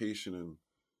communication, and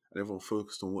everyone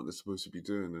focused on what they're supposed to be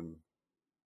doing. And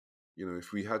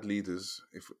if we had leaders,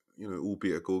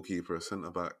 albeit a goalkeeper, a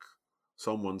centre back,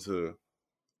 someone to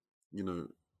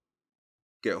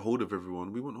get a hold of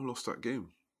everyone, we wouldn't have lost that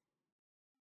game.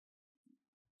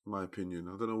 In my opinion,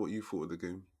 I don't know what you thought of the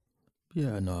game.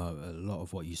 Yeah, no, a lot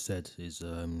of what you said is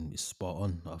spot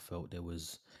on. I felt there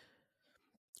was,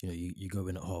 you go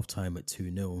in at half time at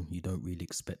 2-0, you don't really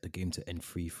expect the game to end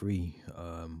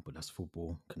 3-3, but that's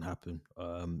football, can happen.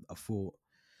 I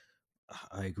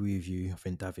agree with you. I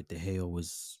think David De Gea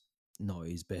was not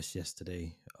at his best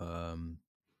yesterday. Obviously,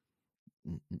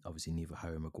 neither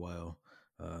Harry Maguire.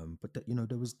 But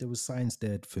there was signs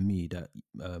there for me that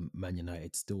Man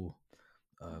United still,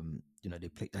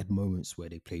 they had moments where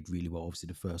they played really well. Obviously,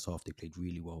 the first half they played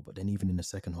really well, but then even in the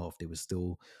second half they were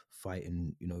still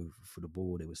fighting, for the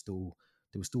ball. They were still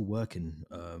working.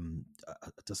 I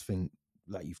just think,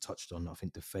 like you've touched on, I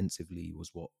think defensively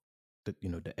was what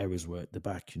the errors were at the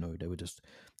back. They were just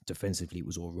defensively, it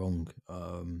was all wrong.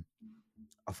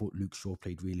 I thought Luke Shaw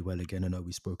played really well again. I know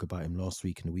we spoke about him last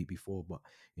week and the week before, but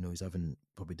he's having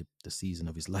probably the season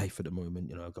of his life at the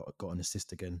moment. I got an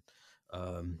assist again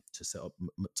to set up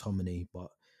McTominay, but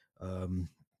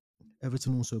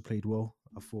Everton also played well.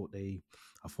 I thought they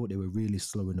were really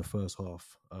slow in the first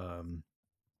half.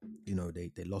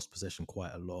 They lost possession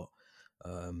quite a lot.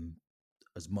 Um,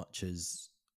 as much as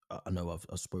I know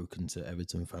I've spoken to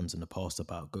Everton fans in the past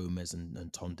about Gomez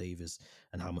and Tom Davis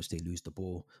and how much they lose the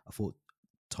ball. I thought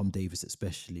Tom Davis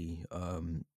especially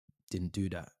didn't do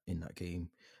that in that game.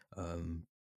 Um,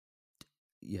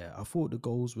 yeah, I thought the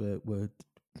goals were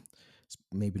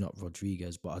maybe not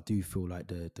Rodriguez, but I do feel like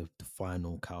the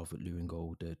final Calvert Lewin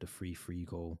goal, the 3-3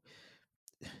 goal,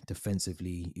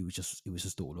 defensively it was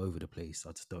just all over the place.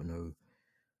 I don't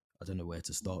know where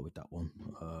to start with that one.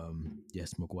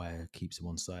 Yes, Maguire keeps him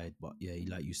on side, but yeah,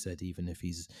 like you said, even if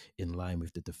he's in line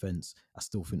with the defense, I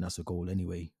still think that's a goal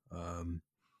anyway.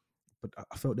 But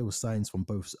I felt there were signs from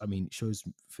both. I mean, it shows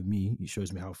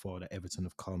me how far that Everton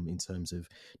have come in terms of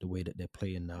the way that they're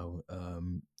playing now.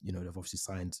 They've obviously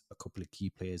signed a couple of key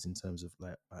players in terms of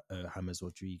like James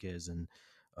Rodriguez and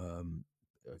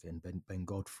again Ben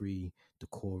Godfrey,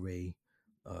 Decore.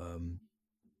 Um,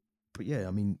 but yeah,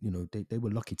 I mean, they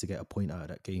were lucky to get a point out of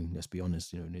that game. Let's be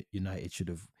honest. United should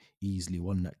have easily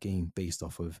won that game based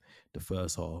off of the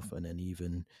first half, and then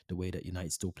even the way that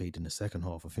United still played in the second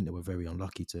half. I think they were very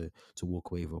unlucky to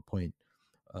walk away with a point.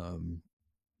 Um,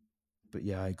 but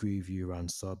yeah, I agree with you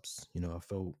around subs. I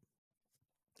felt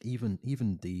even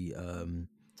the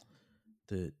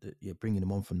bringing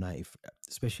him on for 90,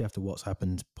 especially after what's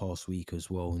happened past week as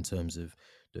well in terms of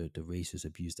the racist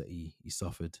abuse that he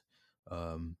suffered.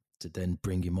 To then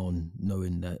bring him on,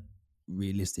 knowing that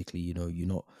realistically, you're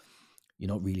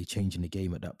not really changing the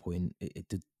game at that point.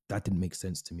 That didn't make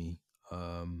sense to me.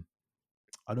 I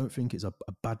don't think it's a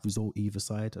bad result either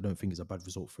side. I don't think it's a bad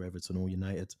result for Everton or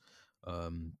United.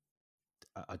 Um,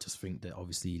 I just think that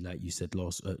obviously, like you said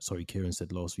Kieran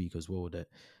said last week as well, that,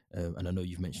 and I know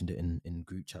you've mentioned it in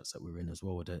group chats that we're in as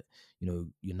well, that,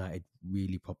 United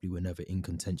really probably were never in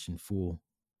contention for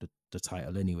the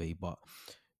title anyway. But,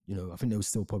 I think there was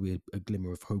still probably a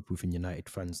glimmer of hope within United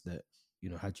fans that,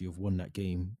 had you have won that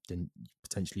game, then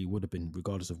potentially you would have been,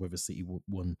 regardless of whether City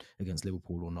won against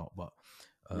Liverpool or not. But,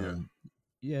 Yeah,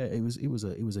 yeah, it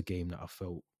was a game that I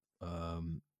felt,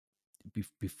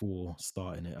 before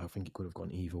starting it, I think it could have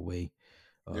gone either way.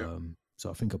 yeah, So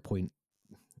I think a point,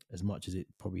 as much as it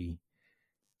probably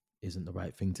isn't the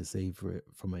right thing to say for it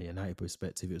from a United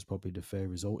perspective, it was probably the fair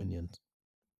result in the end.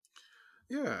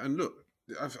 yeah. And look,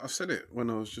 I've said it when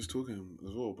I was just talking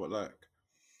as well, but like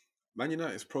Man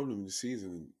United's problem this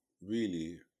season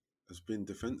really has been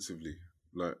defensively.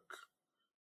 Like,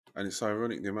 and it's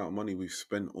ironic the amount of money we've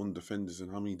spent on defenders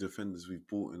and how many defenders we've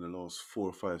bought in the last 4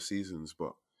 or 5 seasons,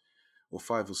 or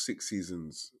 5 or 6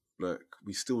 seasons. Like,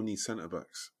 we still need centre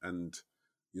backs, and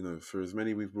for as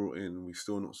many we've brought in, we've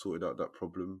still not sorted out that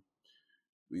problem.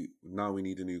 We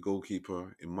need a new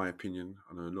goalkeeper, in my opinion.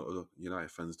 I know a lot of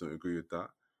United fans don't agree with that.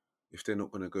 If they're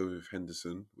not going to go with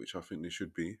Henderson, which I think they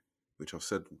should be, which I've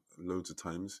said loads of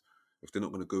times, if they're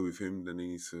not going to go with him, then they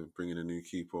need to bring in a new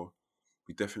keeper.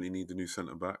 We definitely need a new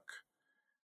centre back,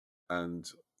 and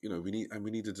we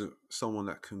needed someone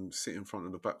that can sit in front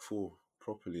of the back four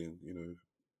properly and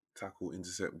tackle,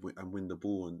 intercept, and win the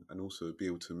ball, and also be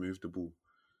able to move the ball.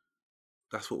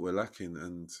 That's what we're lacking,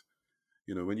 and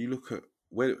when you look at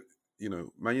where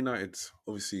Man United,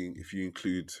 obviously, if you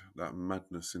include that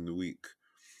madness in the week,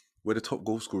 we're the top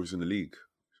goal scorers in the league,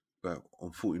 like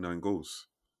on 49 goals.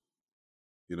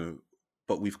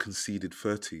 But we've conceded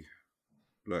 30.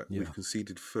 Like, we've Yeah.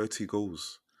 conceded 30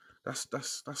 goals. That's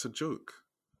a joke.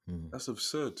 Mm. That's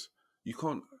absurd. You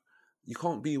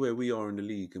can't be where we are in the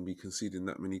league and be conceding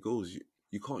that many goals.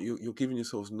 You can't. You're giving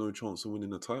yourselves no chance of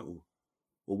winning a title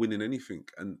or winning anything.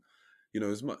 And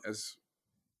as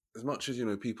much as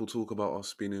people talk about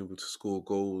us being able to score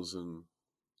goals and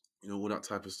all that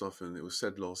type of stuff, and it was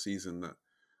said last season that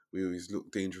we always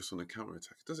look dangerous on the counter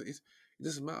attack. It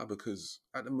doesn't matter, because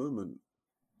at the moment,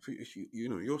 if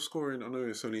you're scoring. I know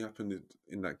it's only happened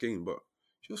in that game, but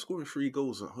if you're scoring 3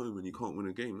 goals at home and you can't win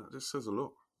a game, that just says a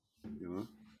lot,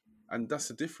 and that's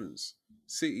the difference.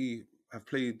 City have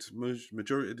played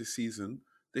majority of the season.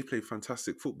 They played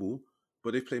fantastic football,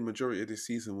 but they played majority of the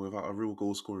season without a real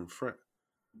goal scoring threat.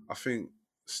 I think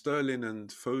Sterling and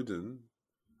Foden,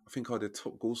 I think, are their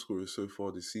top goal scorers so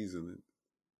far this season.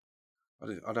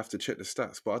 I'd have to check the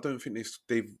stats, but I don't think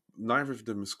they've neither of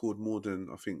them have scored more than,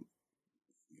 I think,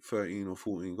 13 or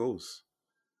 14 goals.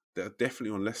 They're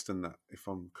definitely on less than that, if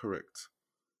I'm correct.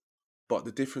 But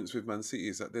the difference with Man City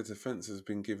is that their defence has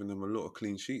been giving them a lot of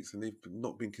clean sheets, and they've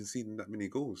not been conceding that many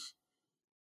goals.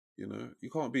 You know, you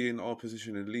can't be in our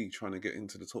position in the league trying to get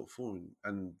into the top four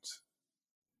and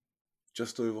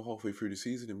just over halfway through the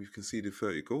season, and we've conceded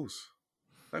 30 goals.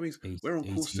 That means we're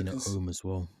on course to 18 at home as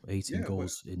well. 18 yeah,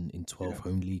 goals in 12 yeah.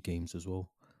 home league games as well.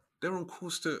 They're on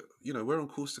course to, we're on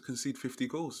course to concede 50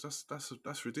 goals.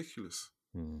 That's ridiculous.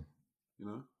 Mm. You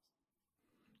know,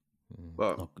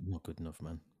 but Not good enough,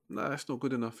 man. no, that's not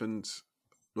good enough. And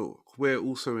look, we're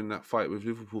also in that fight with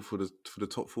Liverpool for the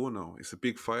top four now. It's a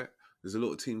big fight. There's a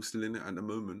lot of teams still in it at the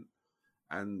moment,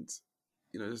 and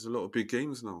there's a lot of big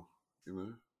games now.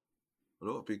 A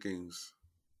lot of big games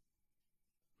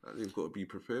that they've got to be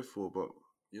prepared for. But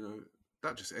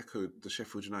that just echoed the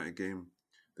Sheffield United game,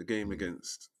 the game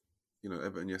against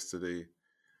Everton yesterday.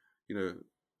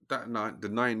 That night, the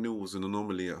 9-0 was an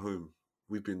anomaly at home.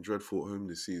 We've been dreadful at home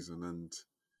this season, and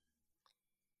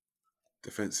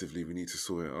defensively, we need to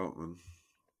sort it out, man.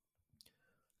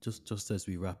 Just as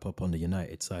we wrap up on the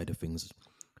United side of things,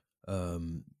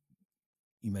 you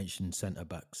mentioned centre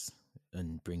backs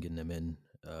and bringing them in.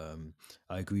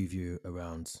 I agree with you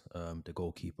around the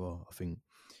goalkeeper. I think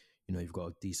you've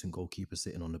got a decent goalkeeper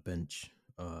sitting on the bench.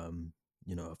 I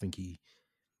think you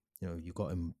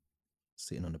got him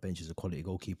sitting on the bench as a quality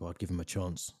goalkeeper. I'd give him a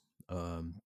chance.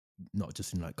 Not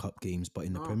just in like cup games, but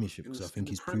in the Premiership, because I think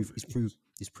he's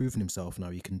proven himself now.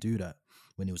 He can do that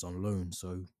when he was on loan.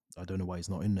 So I don't know why he's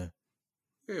not in there.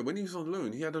 Yeah, when he was on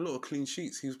loan, he had a lot of clean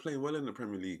sheets. He was playing well in the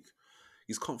Premier League.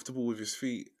 He's comfortable with his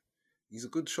feet. He's a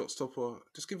good shot stopper.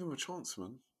 Just give him a chance,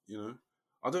 man.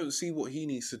 I don't see what he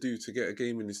needs to do to get a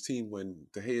game in his team when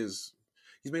De Gea's.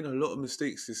 He's made a lot of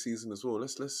mistakes this season as well.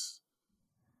 Let's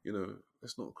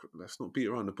not beat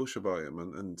around the bush about it,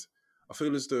 man. And I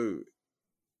feel as though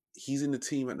he's in the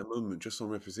team at the moment just on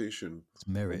reputation. It's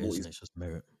merit, isn't it? It's just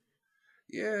merit.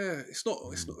 Yeah, it's not.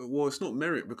 It's not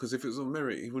merit, because if it was on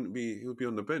merit, he would be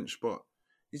on the bench. But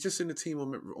he's just in the team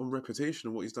on reputation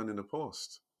and what he's done in the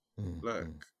past.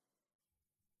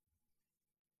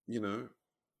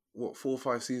 What 4 or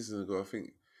 5 seasons ago, I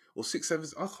think, or 6, 7.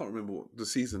 I can't remember what the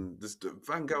season. Both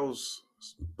Van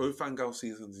Gaal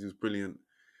seasons, he was brilliant,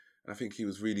 and I think he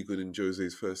was really good in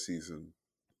Jose's first season.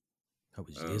 That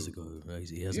was years ago. Right?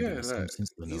 He hasn't been the same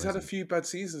since then. He's had a few bad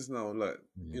seasons now.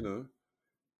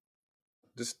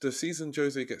 The season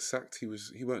Jose gets sacked, he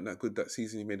weren't that good that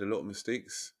season. He made a lot of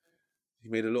mistakes. He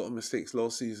made a lot of mistakes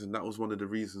last season. That was one of the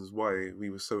reasons why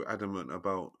we were so adamant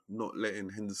about not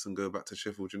letting Henderson go back to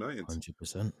Sheffield United.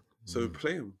 100%. So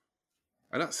play him.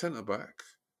 And that centre back,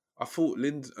 I thought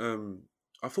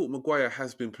Maguire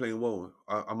has been playing well.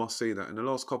 I must say that in the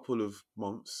last couple of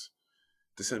months,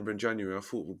 December and January, I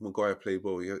thought Maguire played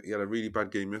well. He had a really bad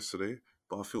game yesterday,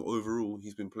 but I feel overall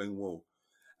he's been playing well.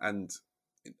 And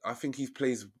I think he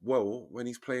plays well when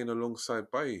he's playing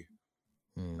alongside Bailly.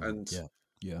 And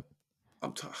yeah.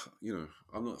 I'm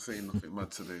not saying nothing mad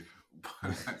today.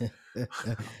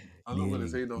 I'm not going to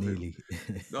say nothing.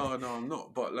 No, I'm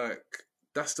not. But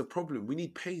that's the problem. We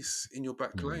need pace in your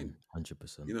back line.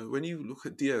 100%. When you look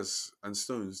at Diaz and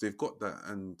Stones, they've got that.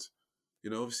 And,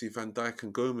 obviously Van Dijk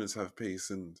and Gomez have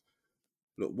pace. And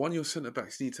look, your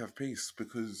centre-backs need to have pace,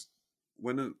 because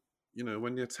when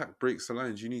the attack breaks the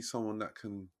lines, you need someone that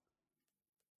can,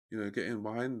 get in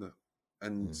behind that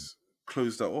and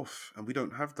close that off. And we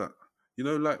don't have that.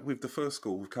 Like with the first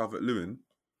goal with Calvert-Lewin,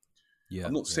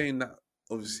 I'm not saying that,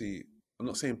 obviously, I'm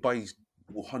not saying Bailly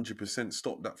will 100%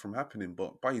 stop that from happening,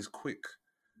 but Bailly's quick,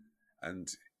 and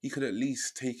he could at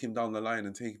least take him down the line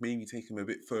and maybe take him a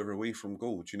bit further away from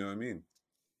goal. Do you know what I mean?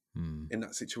 In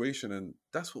that situation, and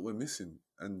that's what we're missing.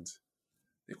 And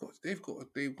they've got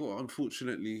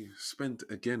unfortunately spent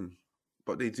again,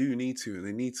 but they do need to, and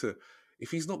they need to.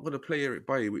 If he's not going to play Eric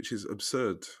Bailly, which is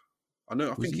absurd, I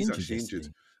think he's actually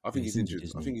injured. I think he's injured.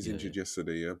 I think he's injured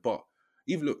yesterday. Yeah, but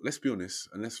let's be honest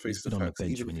and let's face the facts.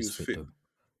 Even if he was fit,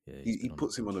 he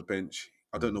puts him on the bench.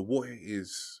 I don't know what it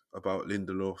is about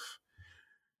Lindelof.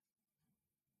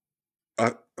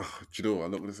 Do you know what?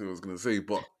 I'm not going to say what I was going to say,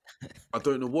 but I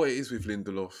don't know what it is with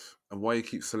Lindelof and why he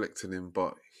keeps selecting him.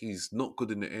 But he's not good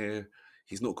in the air.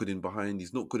 He's not good in behind.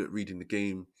 He's not good at reading the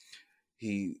game.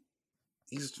 He's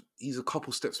a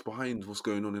couple steps behind what's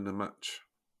going on in the match.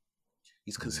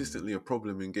 He's consistently a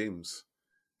problem in games.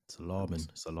 It's alarming.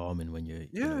 It's alarming when you're.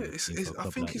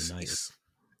 I think it's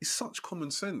such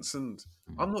common sense, and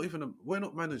we're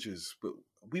not managers, but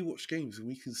we watch games and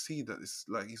we can see that it's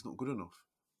like he's not good enough.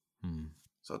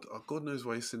 So God knows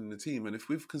why he's still in the team. And if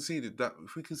we conceded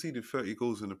 30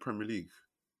 goals in the Premier League,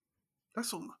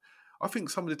 that's all. I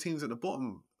think some of the teams at the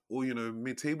bottom or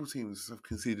mid-table teams have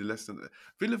conceded less than that.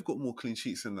 Villa have got more clean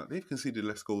sheets than that. They've conceded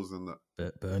less goals than that.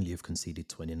 But Burnley have conceded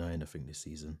 29, I think, this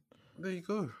season. There you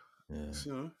go. Yeah,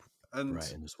 So, and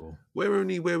Brighton as well. we're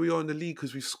only where we are in the league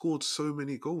because we've scored so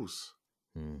many goals.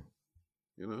 I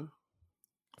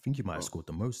think you might have scored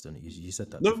the most, and you said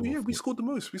that. No, before. yeah, we scored the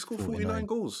most. We scored 49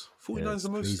 goals. 49 is the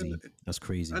most. Crazy. That's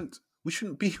crazy. And we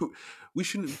shouldn't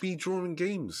be drawing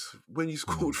games when you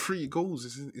scored 3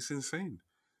 goals. It's insane.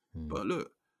 But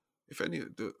look, if any,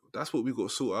 that's what we've got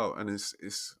to sort out. And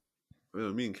it's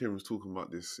me and Kieran was talking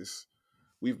about this.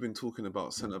 We've been talking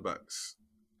about centre backs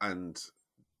and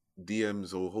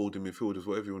DMs or holding midfielders,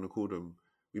 whatever you want to call them.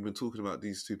 We've been talking about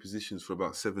these two positions for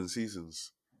about 7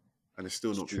 seasons, and it's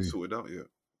still not been sorted out yet.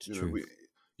 You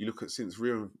look at since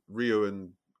Rio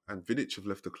and Vidic have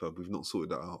left the club, we've not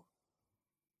sorted that out.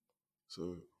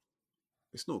 So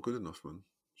it's not good enough, man.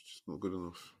 It's just not good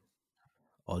enough.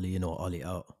 Ollie in or Ollie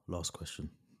out? Last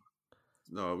question.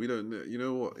 No, we don't. You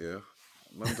know what? Yeah,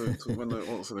 man don't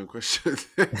answer them questions.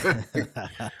 But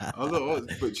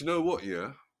you know what?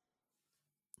 Yeah,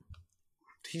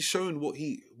 he's shown what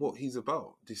he's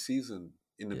about this season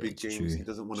in the big games. True. He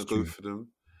doesn't want to go for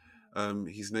them.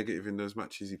 He's negative in those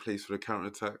matches. He plays for the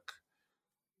counter-attack.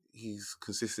 He's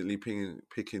consistently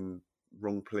picking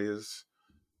wrong players,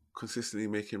 consistently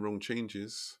making wrong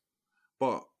changes.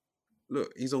 But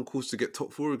look, he's on course to get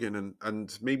top 4 again,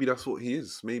 and maybe that's what he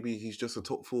is. Maybe he's just a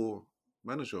top 4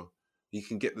 manager. He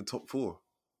can get the top 4,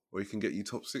 or he can get you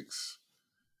top 6.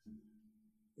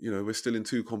 We're still in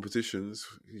 2 competitions.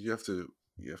 You have to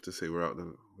say we're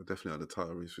definitely out of the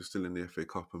title race. We're still in the FA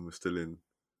Cup, and we're still in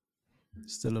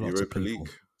a lot Europa League.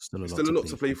 Still a lot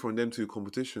to play for in them 2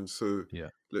 competitions. So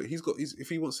look, if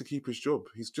he wants to keep his job,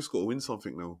 he's just got to win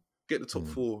something now. Get the top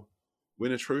 4,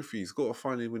 win a trophy. He's got to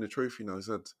finally win a trophy now.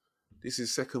 This is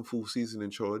his 2nd full season in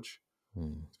charge.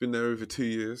 He's been there over 2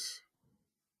 years.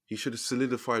 He should have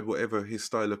solidified whatever his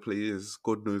style of play is.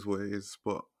 God knows what it is,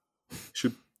 but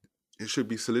it should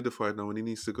be solidified now, and he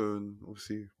needs to go and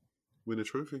obviously win a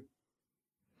trophy.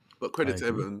 But credit to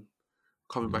Everton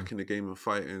coming back in the game and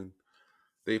fighting.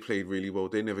 They played really well.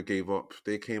 They never gave up.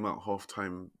 They came out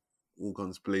half-time, all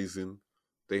guns blazing.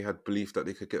 They had belief that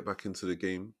they could get back into the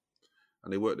game,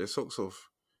 and they worked their socks off.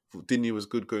 Digne was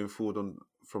good going forward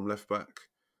from left back.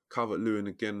 Calvert-Lewin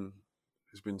again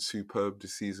has been superb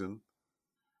this season.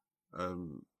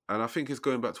 And I think it's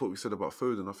going back to what we said about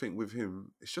Foden. I think with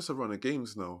him, it's just a run of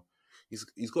games now. He's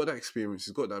got that experience.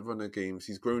 He's got that run of games.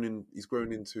 He's grown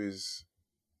into his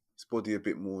body a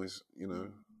bit more.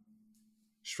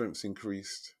 Strength's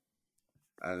increased,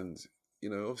 and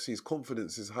obviously his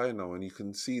confidence is higher now, and you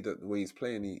can see that the way he's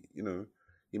playing,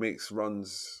 he makes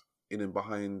runs in and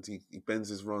behind, he bends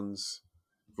his runs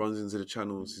into the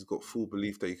channels. He's got full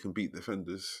belief that he can beat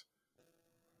defenders,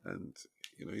 and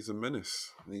he's a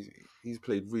menace. And he's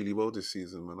played really well this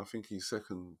season, man. I think he's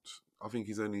second. I think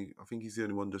he's the only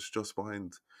one that's just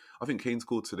behind. I think Kane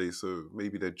scored today, so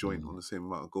maybe they're joint on the same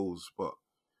amount of goals, but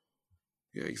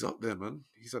yeah, he's up there, man.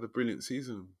 He's had a brilliant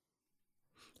season.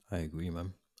 I agree,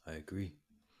 man. I agree.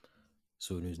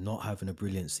 So who's not having a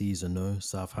brilliant season, though?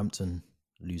 Southampton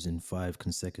losing 5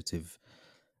 consecutive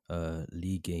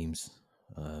league games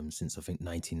since I think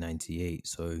 1998.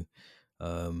 So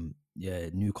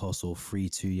Newcastle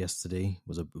 3-2 yesterday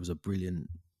was a brilliant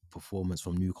performance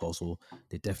from Newcastle.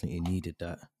 They definitely needed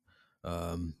that.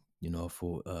 I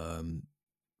thought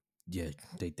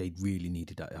they really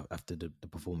needed that after the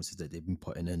performances that they've been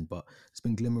putting in. But it's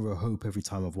been glimmer of hope every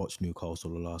time I've watched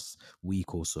Newcastle the last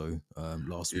week or so.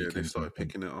 Last week, they've started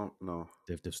picking it up now.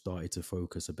 They've started to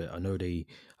focus a bit. I think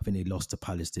they lost to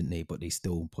Palace, didn't they? But they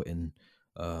still put in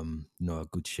a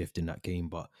good shift in that game.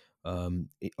 But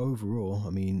overall, I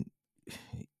mean,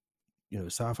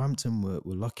 Southampton were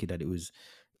lucky that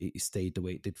it stayed the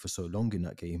way it did for so long in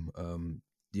that game.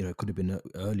 It could have been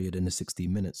earlier than the 16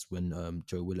 minutes when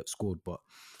Joe Willock scored, but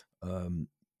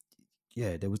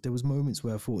there was moments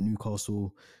where I thought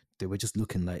Newcastle, they were just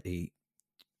looking like they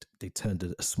turned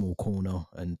a small corner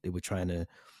and they were trying to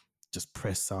just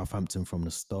press Southampton from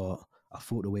the start. I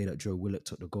thought the way that Joe Willock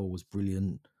took the goal was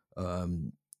brilliant.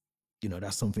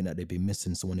 That's something that they've been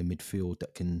missing, someone in midfield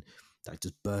that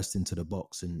just burst into the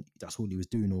box, and that's all he was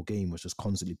doing all game, was just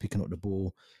constantly picking up the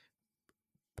ball,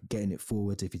 getting it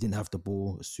forward. If he didn't have the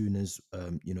ball, as soon as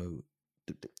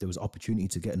there was opportunity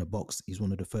to get in the box, he's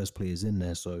one of the first players in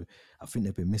there. So I think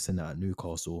they've been missing that at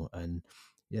Newcastle, and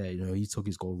he took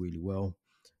his goal really well.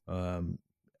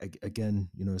 Again,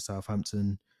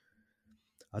 Southampton,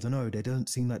 I don't know, they don't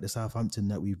seem like the Southampton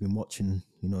that we've been watching,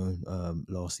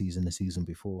 last season, the season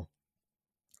before.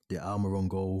 The Almiron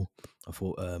goal, I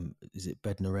thought, is it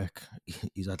Bednarek?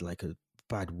 He's had like a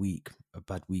bad week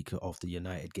after the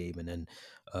United game, and then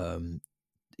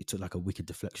it took like a wicked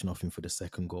deflection off him for the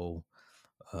second goal.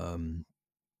 Um,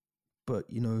 but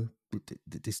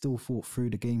they still fought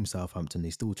through the game. Southampton, they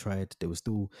still tried. There was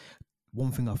still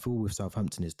one thing I feel with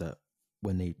Southampton is that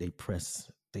when they press,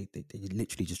 they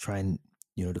literally just try and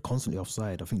they're constantly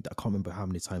offside. I can't remember how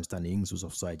many times Danny Ings was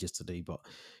offside yesterday, but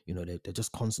they're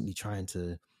just constantly trying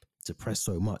to press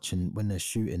so much, and when they're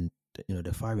shooting,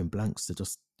 they're firing blanks.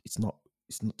 It's not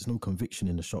there's no conviction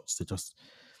in the shots. They're just,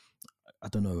 I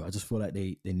don't know. I just feel like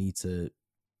they need to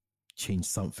change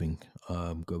something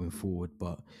going forward.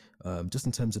 But just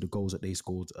in terms of the goals that they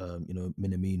scored,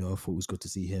 Minamino, I thought it was good to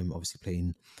see him obviously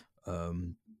playing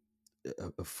um,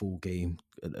 a full game.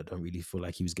 I don't really feel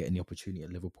like he was getting the opportunity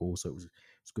at Liverpool, so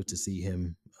it's good to see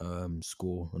him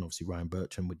score, and obviously Ryan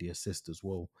Bertrand with the assist as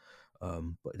well.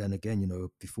 But then again,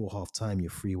 before half time,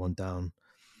 you're 3-1 down.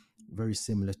 Very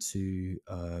similar to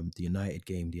the United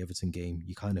game, the Everton game.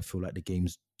 You kind of feel like the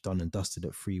game's done and dusted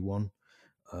at 3-1.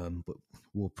 But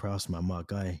Ward Prowse, man, my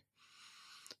guy,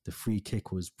 the free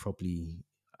kick was probably,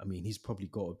 I mean, he's probably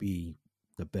got to be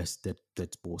the best dead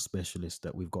ball specialist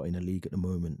that we've got in the league at the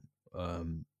moment. I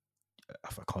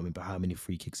can't remember how many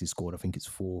free kicks he scored. I think it's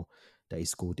 4 that he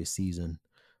scored this season.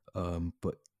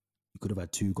 But you could have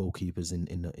had 2 goalkeepers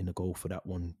in the goal for that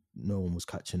one. No one was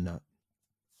catching that.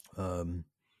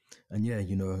 And yeah,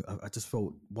 I just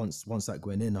felt once that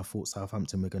went in, I thought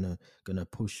Southampton were gonna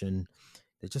push, and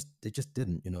they just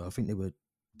didn't. I think they were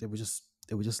just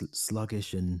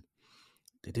sluggish, and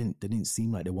they didn't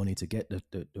seem like they wanted to get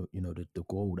the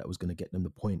goal that was going to get them the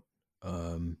point.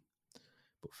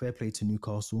 But fair play to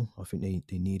Newcastle. I think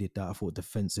they needed that. I thought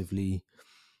defensively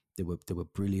they were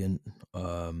brilliant.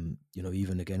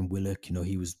 Even again Willock,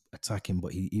 he was attacking,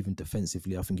 but he even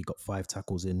defensively, I think he got 5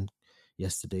 tackles in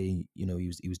yesterday. He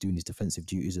was doing his defensive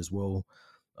duties as well.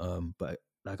 But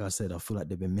like I said, I feel like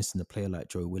they've been missing a player like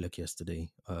Joe Willock yesterday,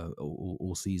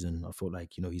 all season. I feel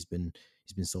like he's been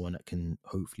someone that can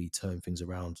hopefully turn things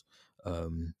around.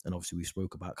 And obviously we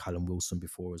spoke about Callum Wilson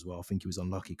before as well. I think he was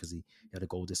unlucky because he had a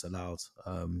goal disallowed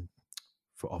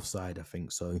for offside, I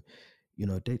think. So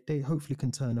they hopefully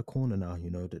can turn a corner now.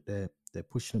 That they're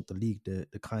pushing up the league. They're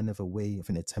kind of away. I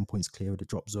think they're 10 points clear of the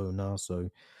drop zone now. So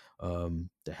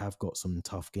they have got some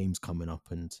tough games coming up,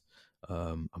 and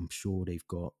I'm sure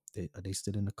are they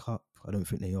still in the cup? I don't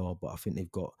think they are, but I think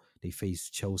they face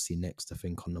Chelsea next, I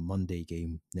think, on the Monday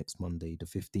game, next Monday, the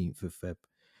 15th of Feb,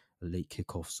 a late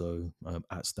kickoff. So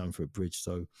at Stamford Bridge.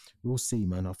 So we'll see,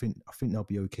 man. I think they'll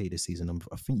be okay this season.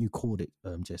 I think you called it,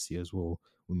 Jesse, as well,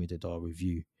 when we did our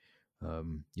review.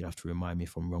 You have to remind me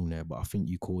if I'm wrong there, but I think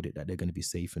you called it that they're going to be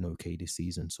safe and okay this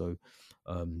season. So,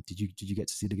 did you get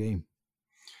to see the game?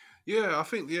 Yeah, I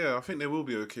think they will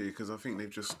be okay, because I think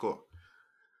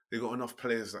they've got enough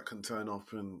players that can turn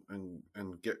up and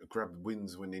grab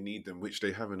wins when they need them, which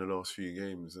they have in the last few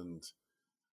games, and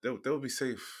they'll be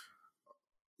safe.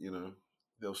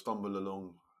 They'll stumble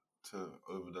along to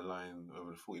over the line,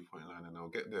 over the 40-point line, and they'll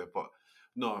get there. But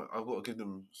no, I've got to give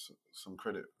them some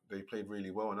credit. They played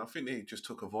really well, and I think they just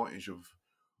took advantage of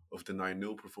the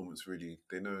 9-0 performance. Really,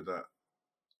 they know that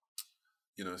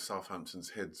Southampton's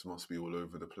heads must be all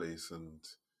over the place, and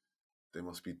they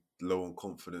must be low on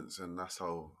confidence, and that's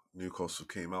how Newcastle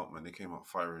came out. Man, they came out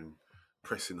firing,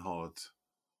 pressing hard,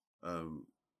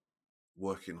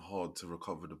 working hard to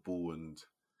recover the ball, and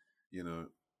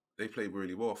they played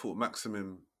really well. I thought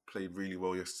Maximin played really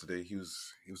well yesterday. He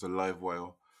was a live wire.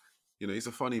 He's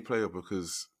a funny player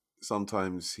because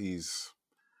sometimes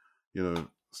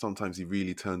sometimes he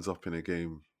really turns up in a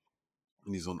game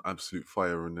and he's on absolute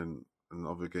fire, and then in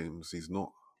other games he's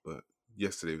not. But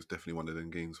yesterday was definitely one of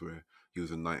them games where he was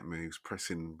a nightmare. He was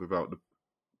pressing without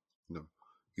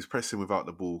he's pressing without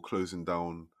the ball, closing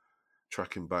down,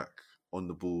 tracking back on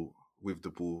the ball, with the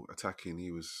ball, attacking.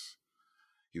 He was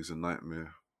a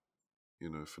nightmare,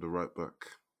 for the right back.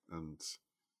 And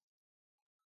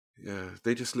yeah,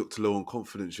 they just looked low on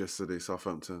confidence yesterday,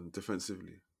 Southampton,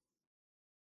 defensively.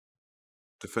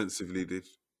 Defensively,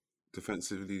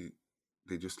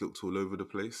 they just looked all over the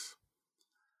place.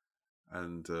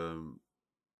 And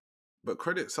but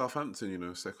credit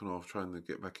Southampton, second half trying to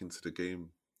get back into the game.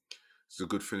 It's a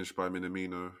good finish by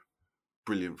Minamino,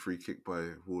 brilliant free kick by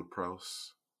Ward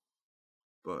Prowse.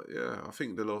 But yeah, I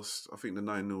think the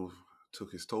 9-0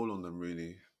 took its toll on them,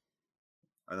 really.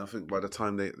 And I think by the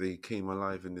time they came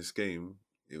alive in this game,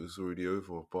 it was already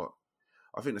over. But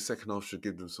I think the second half should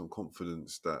give them some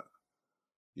confidence that,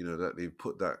 that they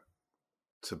put that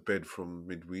to bed from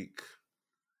midweek.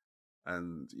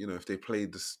 And, if they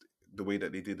played the way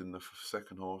that they did in the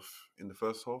second half, in the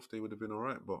first half, they would have been all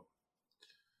right. But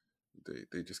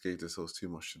they just gave themselves too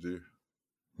much to do.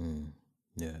 Mm.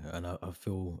 Yeah, and I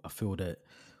feel that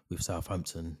with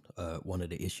Southampton, one of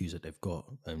the issues that they've got,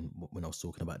 and when I was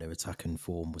talking about their attacking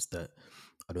form, was that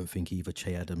I don't think either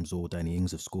Che Adams or Danny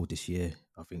Ings have scored this year.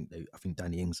 I think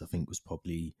Danny Ings, I think was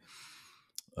probably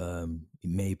it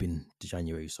may have been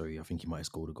January. Sorry, I think he might have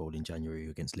scored a goal in January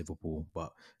against Liverpool,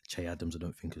 but Che Adams, I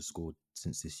don't think has scored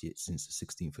since this year, since the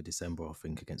 16th of December, I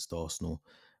think, against Arsenal,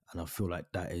 and I feel like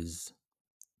that is,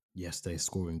 yes, they're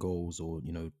scoring goals, or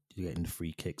getting the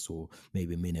free kicks, or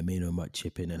maybe Minamino might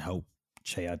chip in and help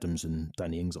Che Adams and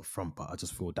Danny Ings up front. But I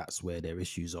just feel that's where their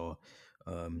issues are.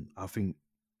 I think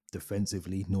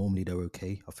defensively, normally they're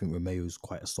okay. I think Romeo's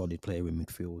quite a solid player in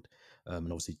midfield,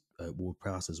 and obviously Ward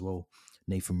Prowse as well.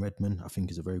 Nathan Redmond, I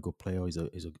think, is a very good player. He's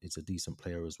a decent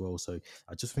player as well. So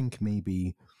I just think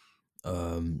maybe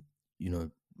um, you know,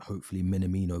 hopefully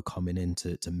Minamino coming in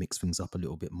to mix things up a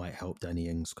little bit might help Danny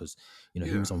Ings, because he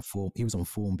Yeah, was on form. He was on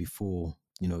form before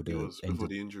he the was end before of,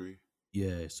 the injury.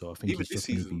 yeah. So I think Even he's this just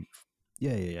season.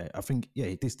 maybe, yeah. I think,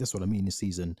 yeah, that's what I mean. This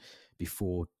season,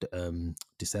 before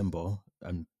December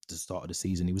and the start of the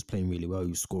season, he was playing really well. He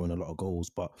was scoring a lot of goals,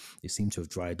 but it seemed to have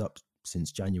dried up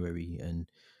since January. And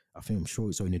I'm sure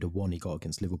it's only the one he got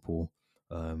against Liverpool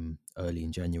early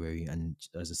in January. And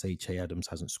as I say, Che Adams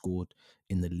hasn't scored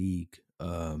in the league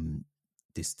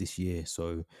this year.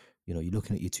 So you're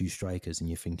looking at your two strikers and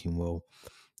you're thinking, well,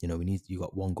 you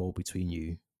got one goal between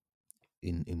you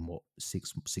in what,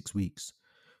 6 weeks.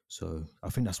 So I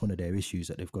think that's one of their issues,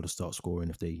 that they've got to start scoring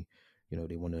if they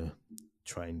want to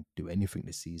try and do anything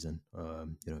this season.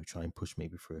 Try and push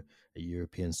maybe for a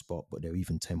European spot, but they're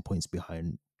even 10 points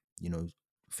behind,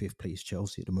 fifth place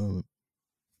Chelsea at the moment.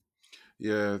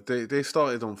 Yeah, they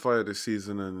started on fire this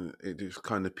season and it just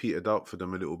kind of petered out for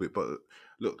them a little bit. But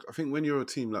look, I think when you're a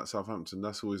team like Southampton,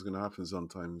 that's always going to happen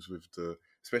sometimes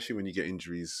especially when you get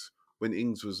injuries. When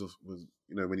Ings was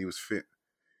when he was fit,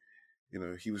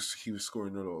 he was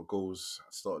scoring a lot of goals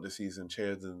at the start of the season.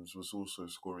 Che Adams was also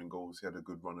scoring goals. He had a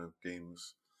good run of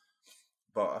games.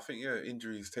 But I think, yeah,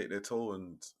 injuries take their toll,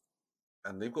 and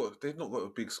they've not got a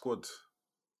big squad,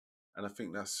 and I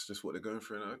think that's just what they're going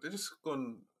through. And they're just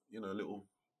gone, a little.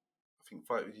 I think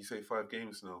five. You say 5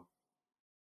 games now,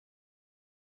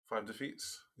 5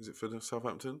 defeats. Is it for the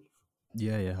Southampton?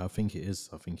 Yeah, I think it is.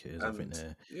 I think it is. I think And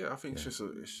they're, yeah, I think yeah.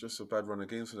 it's just a bad run of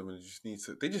games for them, and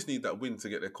they just need that win to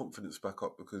get their confidence back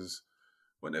up, because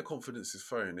when their confidence is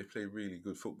firing, they play really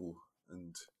good football,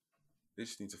 and they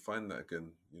just need to find that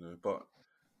again. But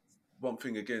one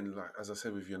thing again, like as I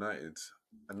said with United,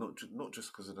 and not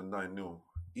just because of the 9-0,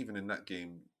 even in that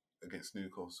game against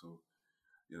Newcastle,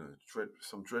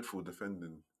 some dreadful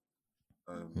defending,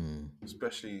 Hmm.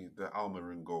 especially the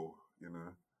Almiron goal.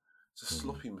 Just Hmm.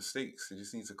 sloppy mistakes. They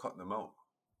just need to cut them out.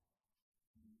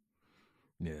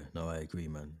 Yeah, no, I agree,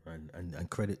 man, and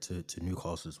credit to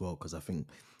Newcastle as well, because I think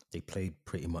they played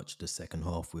pretty much the second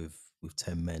half with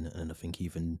 10 men, and I think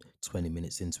even 20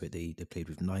 minutes into it, they played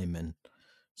with 9 men.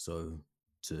 So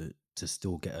to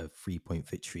still get a 3 point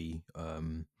victory,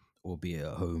 albeit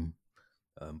at home,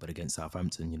 but against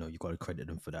Southampton, you got to credit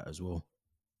them for that as well.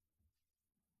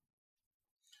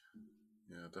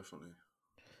 Yeah, definitely.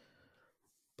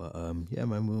 But yeah,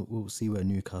 man, we'll see where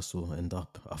Newcastle end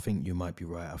up. I think you might be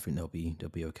right. I think they'll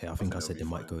be okay. I I think think I they'll said be they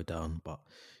might fine. go down, but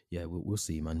yeah, we'll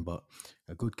see, man. But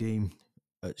a good game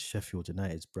at Sheffield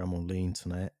United's Bramall Lane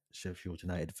tonight. Sheffield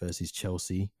United versus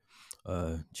Chelsea.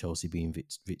 Chelsea being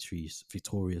victorious,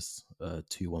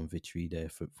 2-1 victory there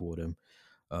for them.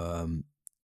 Um,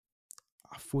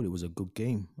 I thought it was a good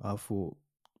game. I thought,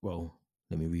 well,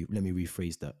 let me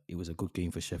rephrase that. It was a good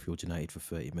game for Sheffield United for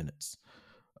 30 minutes.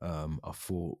 I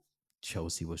thought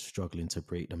Chelsea was struggling to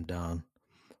break them down.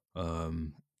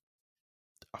 Um,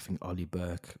 I think Ollie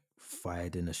Burke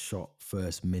fired in a shot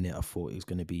first minute. I thought it was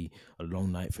going to be a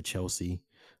long night for Chelsea.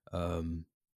 Um,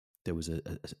 there was a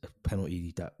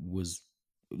penalty that was,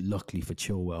 luckily for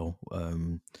Chilwell,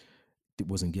 it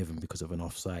wasn't given because of an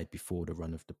offside before the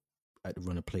run of the at the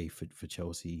run of play for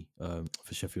Chelsea,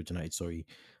 for Sheffield United, sorry.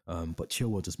 But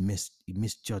Chilwell just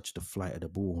misjudged the flight of the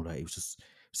ball. Like, it was just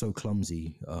so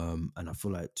clumsy. And I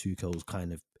feel like Tuchel's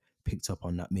kind of picked up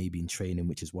on that maybe in training,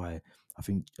 which is why I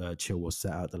think Chilwell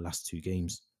set out the last 2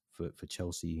 games for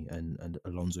Chelsea, and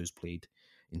Alonso's played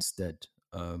instead.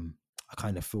 I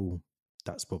kind of feel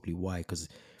that's probably why, because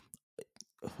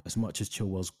as much as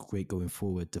Chilwell's great going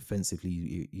forward,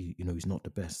 defensively, he's not the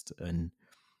best, and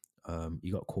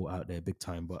he got caught out there big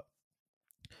time. But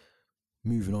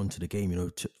moving on to the game,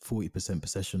 40%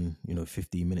 possession,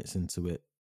 15 minutes into it,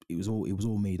 it was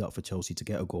all made up for Chelsea to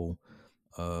get a goal.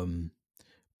 Um,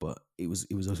 but it was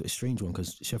a strange one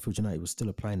because Sheffield United was still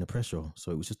applying the pressure,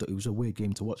 so it was a weird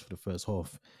game to watch for the first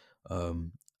half.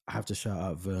 Um, I have to shout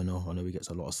out Werner. I know he gets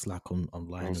a lot of slack I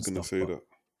online was and gonna stuff, say but that.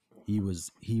 he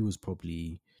was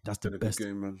probably that's the Been a good best.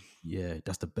 game, man. Yeah,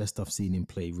 that's the best I've seen him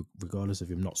play, regardless of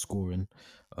him not scoring.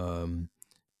 Um,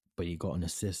 but he got an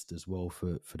assist as well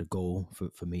for the goal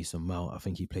for Mason Mount. I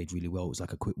think he played really well. It was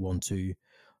like a quick 1-2,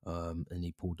 and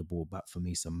he pulled the ball back for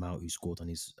Mason Mount, who scored on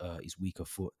his weaker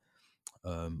foot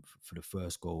for the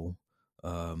first goal.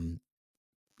 Um,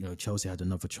 Chelsea had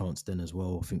another chance then as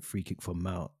well. I think free kick from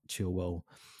Mount Chilwell.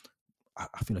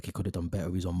 I feel like he could have done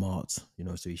better. He's on Mart,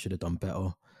 so he should have done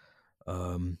better.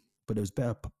 But it was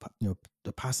better.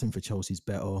 The passing for Chelsea's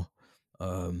better.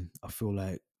 I feel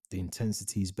like the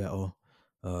intensity is better.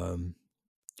 Um,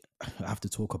 I have to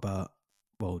talk about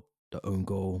the own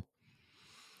goal.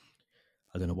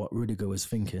 I don't know what Rudiger was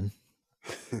thinking,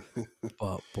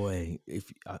 but boy,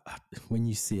 if when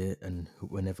you see it, and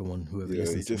when whoever Yeah,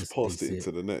 he listens to just this, they passed it see it.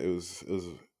 into the net. It was.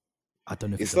 I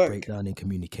don't know if it's It's a like breakdown in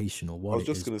communication or I what was it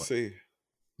just is, gonna but say.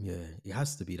 yeah, it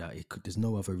has to be that. There's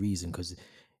no other reason because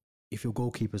if your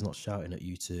goalkeeper's not shouting at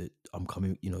you to I'm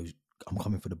coming, I'm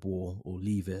coming for the ball or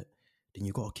leave it, then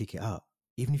you got to kick it out.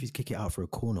 Even if you kick it out for a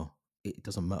corner, it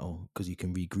doesn't matter because you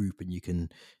can regroup and you can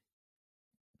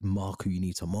mark who you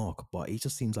need to mark. But it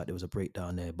just seems like there was a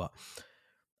breakdown there. But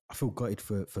I feel gutted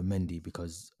for Mendy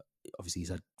because obviously he's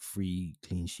had 3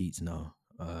 clean sheets now.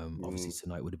 Obviously Mm,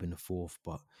 tonight would have been the 4th,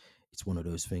 but it's one of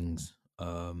those things.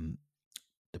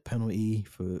 The penalty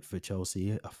for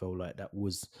Chelsea, I felt like that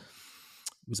was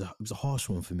a harsh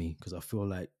one for me because I feel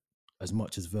like as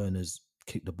much as Werner's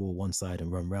kicked the ball one side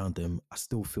and run round him, I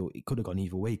still feel it could have gone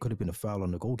either way. It could have been a foul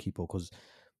on the goalkeeper because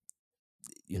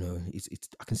it's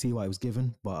I can see why it was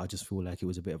given, but I just feel like it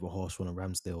was a bit of a harsh one on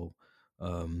Ramsdale.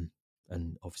 Um,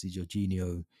 and obviously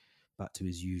Jorginho back to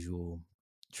his usual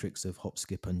tricks of hop,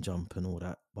 skip, and jump and all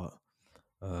that, but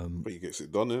um, but he gets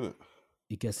it done, innit?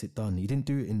 he gets it done. He didn't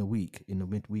do it in the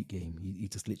midweek game. He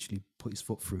just literally put his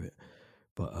foot through it.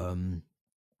 But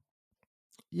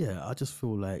yeah, I just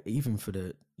feel like even for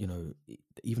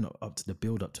even up to the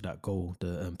build up to that goal,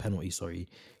 the penalty, sorry,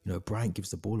 Bryant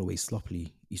gives the ball away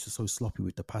sloppily. He's just so sloppy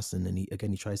with the passing, and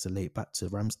he tries to lay it back to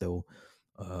Ramsdale.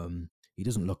 He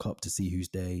doesn't look up to see who's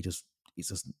there. He's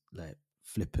just like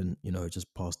flippant,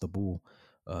 just past the ball.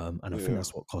 And I think Yeah,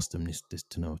 that's what cost him this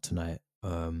tonight.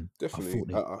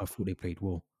 definitely. I thought they played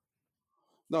well.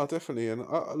 No, definitely. And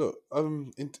look,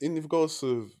 in regards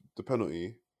to the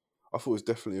penalty, I thought it was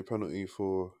definitely a penalty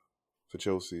for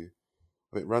Chelsea.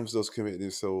 I think Ramsdale's committed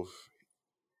himself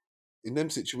in them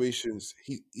situations.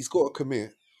 He's got to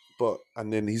commit,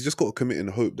 and then he's just got to commit and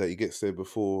hope that he gets there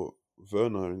before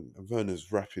Werner, and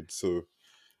Werner's rapid, so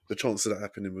the chance of that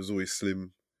happening was always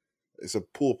slim. It's a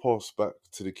poor pass back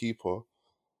to the keeper,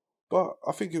 but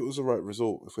I think it was the right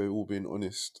result. If we're all being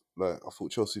honest, like I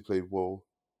thought Chelsea played well.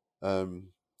 Um,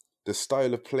 the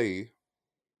style of play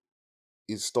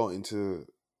is starting to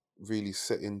really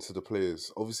set into the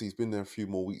players. Obviously, he's been there a few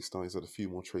more weeks now. He's had a few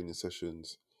more training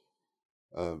sessions.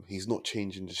 He's not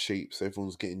changing the shapes.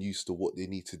 Everyone's getting used to what they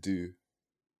need to do,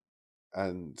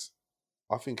 and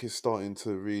I think it's starting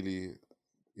to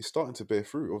bear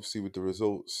fruit. Obviously, with the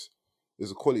results,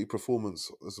 there's a quality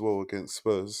performance as well against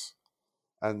Spurs,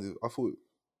 and I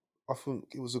think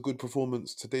it was a good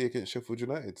performance today against Sheffield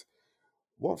United.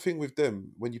 One thing with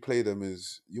them when you play them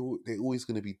is they're always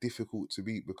going to be difficult to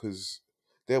beat because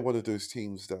they're one of those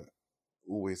teams that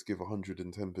always give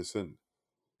 110%.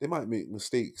 They might make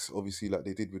mistakes, obviously, like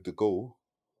they did with the goal,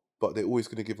 but they're always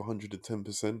going to give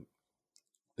 110%.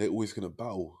 They're always going to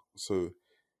battle. So,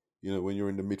 when you're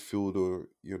in the midfield or,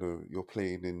 you're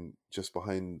playing in just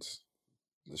behind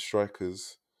the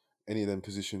strikers, any of them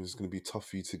positions is going to be tough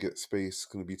for you to get space, it's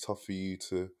going to be tough for you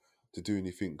to do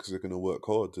anything because they're going to work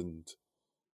hard. And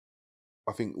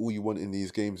I think all you want in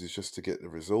these games is just to get the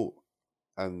result.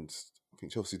 And I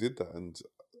think Chelsea did that. And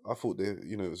I thought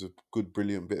it was a good,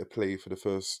 brilliant bit of play for the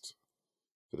first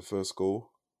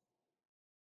goal,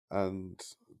 and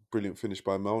brilliant finish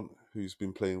by Mount, who's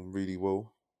been playing really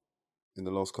well in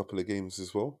the last couple of games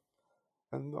as well.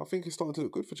 And I think it's starting to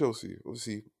look good for Chelsea.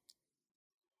 Obviously,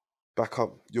 back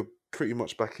up, you're pretty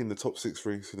much back in the top 6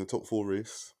 race, in the top 4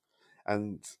 race,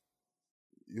 and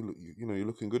you're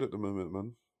looking good at the moment,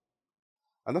 man.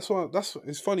 And that's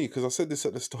it's funny because I said this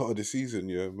at the start of the season.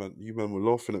 Yeah, man, you men were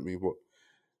laughing at me, but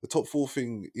the top 4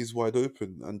 thing is wide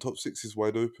open, and top 6 is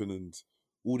wide open, and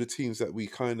all the teams that we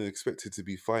kind of expected to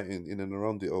be fighting in and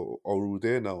around it are all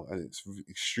there now, and it's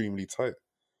extremely tight.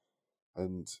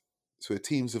 And so the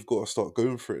teams have got to start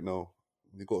going for it now.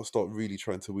 They've got to start really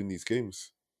trying to win these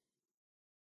games.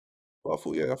 But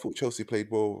I thought Chelsea played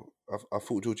well. I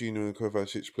thought Jorginho and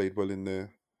Kovacic played well in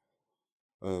there.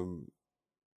 Um,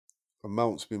 and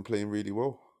Mount's been playing really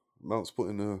well. Mount's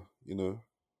putting another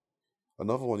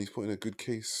one. He's putting a good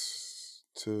case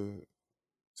to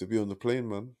be on the plane,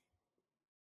 man.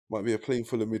 Might be a plane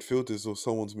full of midfielders or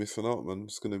someone's missing out, man.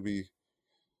 It's gonna be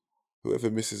whoever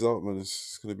misses out, man.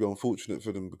 It's gonna be unfortunate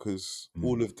for them because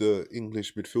all Mm. of the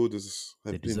English midfielders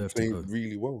They have been deserve to playing go.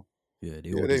 really well. Yeah, they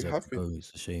Yeah, all they deserve have to been. go.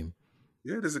 It's a shame.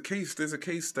 Yeah, there's a case. There's a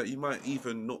case that you might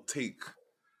even not take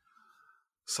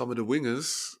some of the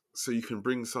wingers, so you can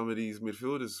bring some of these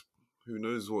midfielders. Who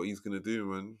knows what he's gonna do,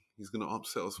 man? He's gonna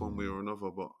upset us one way Mm. or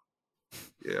another. But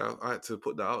yeah, I had to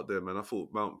put that out there, man. I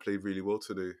thought Mount played really well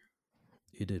today.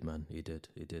 He did, man. He did.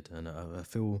 He did. And I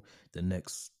feel the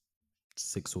next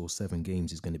 6 or 7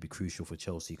 games is going to be crucial for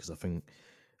Chelsea because I think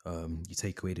you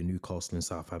take away the Newcastle and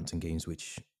Southampton games,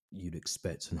 which you'd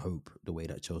expect and hope the way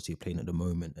that Chelsea are playing at the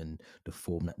moment and the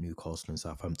form that Newcastle and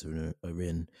Southampton are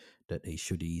in, that they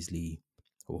should easily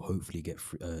or hopefully get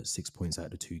 6 points out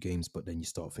of the 2 games. But then you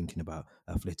start thinking about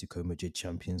Atletico Madrid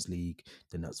Champions League,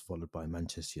 then that's followed by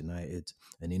Manchester United,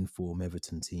 an in-form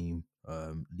Everton team.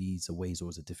 Leeds away is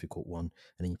always a difficult one,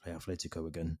 and then you play Atletico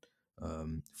again,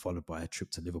 followed by a trip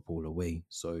to Liverpool away.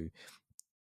 So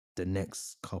the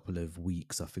next couple of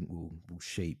weeks, I think, will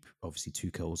shape. Obviously,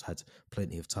 Tuchel's had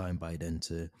plenty of time by then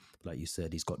to, like you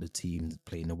said, he's got the team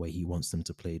playing the way he wants them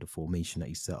to play, the formation that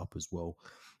he set up as well.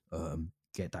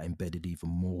 Get that embedded even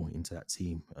more into that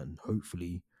team, and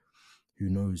hopefully, who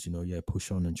knows, push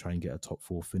on and try and get a top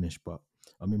 4 finish. But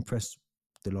I'm impressed.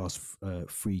 The last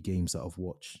 3 games that I've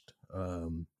watched,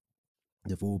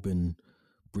 they've all been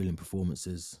brilliant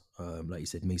performances. Like you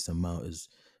said, Mason Mount is,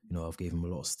 I've gave him a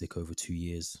lot of stick over 2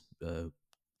 years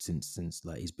since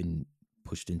like he's been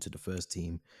pushed into the first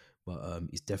team, but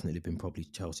he's definitely been probably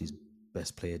Chelsea's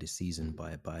best player this season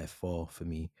by far for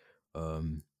me.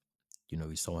 Um,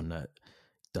 he's someone that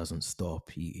doesn't stop.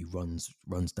 He runs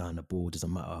down the ball.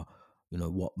 Doesn't matter,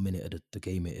 what minute of the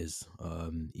game it is.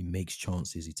 He makes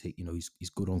chances. He's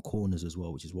good on corners as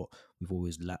well, which is what we've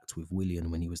always lacked with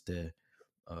Willian when he was there.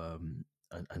 And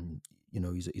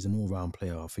he's an all round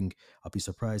player. I think I'd be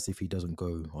surprised if he doesn't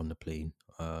go on the plane.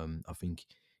 I think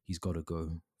he's got to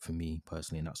go for me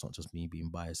personally, and that's not just me being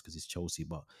biased because it's Chelsea,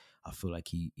 but I feel like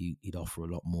he'd offer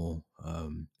a lot more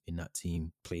in that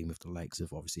team, playing with the likes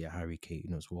of obviously a Harry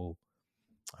Kane as well.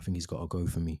 I think he's got to go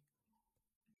for me.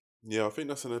 Yeah, I think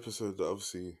that's an episode that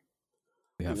obviously.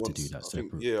 We I think have to do once that I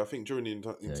think separate. yeah, I think during the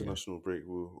Yeah, yeah. international break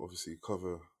we'll obviously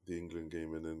cover the England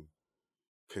game and then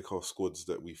pick our squads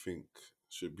that we think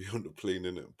should be on the plane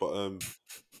in it. But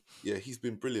yeah, he's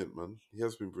been brilliant, man. He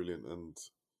has been brilliant, and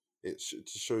it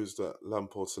just shows that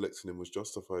Lampard selecting him was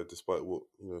justified, despite what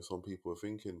some people are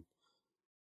thinking.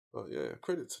 But yeah,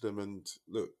 credit to them. And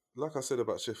look, like I said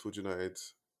about Sheffield United,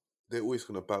 they're always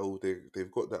going to battle.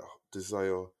 They've got that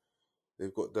desire.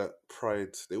 They've got that pride.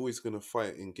 They're always going to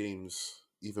fight in games,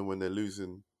 even when they're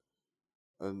losing.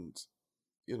 And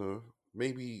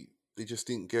maybe they just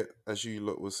didn't get, as you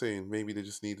lot were saying, maybe they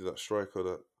just needed that striker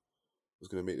that was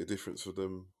going to make the difference for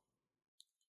them.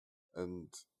 And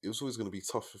it was always going to be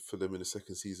tough for them in the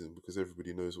second season because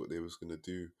everybody knows what they was going to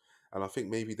do. And I think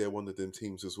maybe they're one of them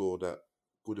teams as well that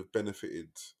would have benefited.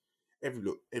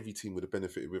 Every team would have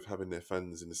benefited with having their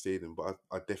fans in the stadium, but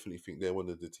I definitely think they're one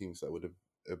of the teams that would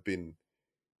have been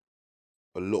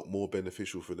a lot more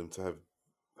beneficial for them to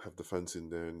have the fans in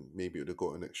there, and maybe it would have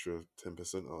got an extra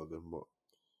 10% out of them. But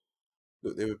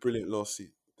look, they were brilliant last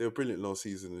season. They were brilliant last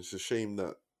season. It's a shame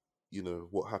that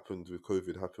what happened with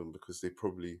COVID happened because they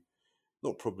probably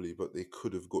not probably, but they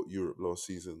could have got Europe last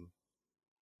season.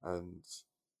 And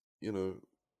you know,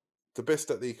 the best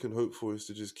that they can hope for is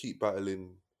to just keep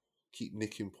battling, keep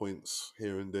nicking points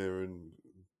here and there, and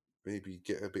maybe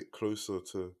get a bit closer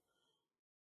to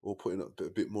or putting up a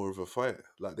bit more of a fight,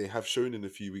 like they have shown in a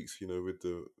few weeks. With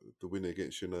the win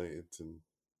against United, and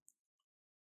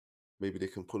maybe they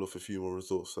can pull off a few more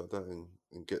results like that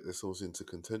and get themselves into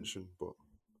contention. But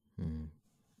Mm.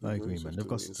 who I agree, knows? We man. have They've to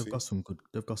got wait and they've see.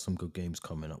 got some good games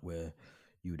coming up where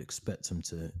you would expect them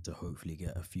to hopefully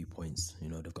get a few points.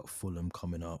 They've got Fulham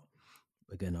coming up.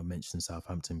 Again, I mentioned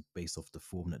Southampton based off the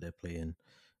form that they're playing.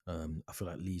 I feel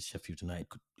like Leeds, Sheffield United,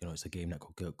 it's a game that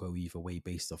could go either way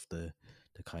based off the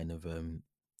kind of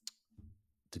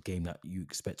the game that you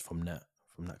expect from that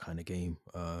kind of game.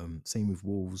 Same with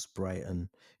Wolves, Brighton.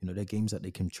 They're games that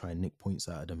they can try and nick points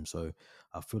out of them. So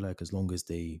I feel like as long as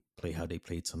they play how they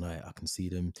played tonight, I can see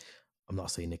them. I'm not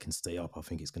saying they can stay up. I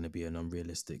think it's going to be an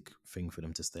unrealistic thing for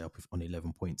them to stay up on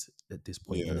 11 points at this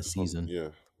point in Yeah, the season.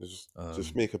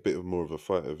 just make a bit of more of a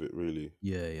fight of it, really.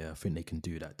 Yeah, I think they can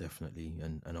do that definitely,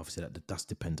 and obviously that's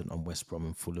dependent on West Brom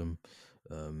and Fulham,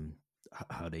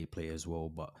 how they play as well.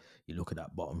 But you look at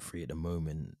that bottom three at the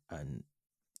moment, and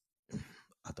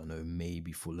I don't know,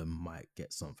 maybe Fulham might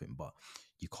get something, but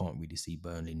you can't really see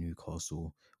Burnley,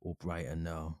 Newcastle, or Brighton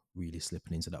now really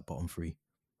slipping into that bottom three.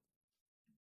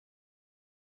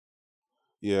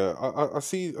 Yeah, I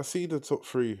see the top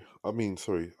three. I mean,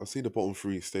 sorry, I see the bottom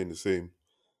three staying the same.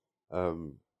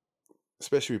 Um,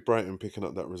 Especially with Brighton picking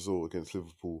up that result against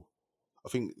Liverpool. I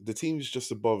think the teams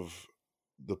just above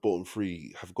the bottom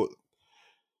three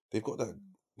they've got that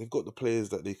they've got the players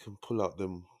that they can pull out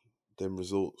them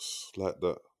results like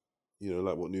that. You know,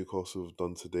 like what Newcastle have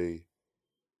done today.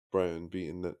 Brighton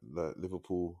beating that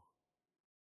Liverpool.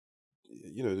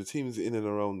 You know, the teams in and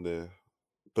around there,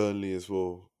 Burnley as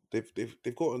well.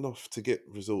 They've got enough to get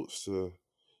results to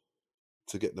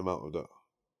get them out of that,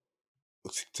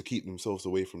 to keep themselves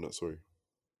away from that. Sorry.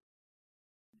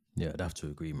 Yeah, I'd have to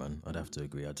agree, man. I'd have to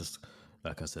agree. I just,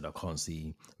 like I said, I can't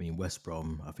see. I mean, West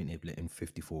Brom, I think they've let in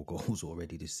 54 goals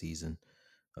already this season.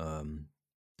 Um,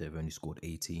 they've only scored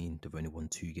 18. They've only won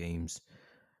 2 games.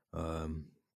 Um,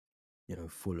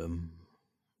 Fulham.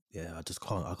 Yeah,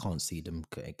 I can't see them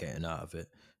getting out of it.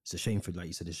 It's a shame for, like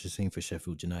you said, it's a shame for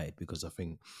Sheffield United because I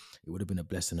think it would have been a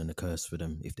blessing and a curse for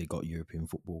them if they got European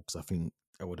football because I think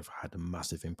it would have had a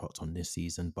massive impact on this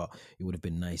season. But it would have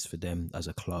been nice for them as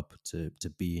a club to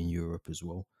be in Europe as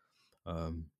well.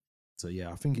 Um, so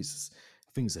yeah, I think it's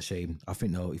a shame. I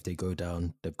think now if they go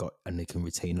down, they've got and they can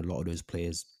retain a lot of those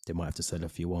players. They might have to sell a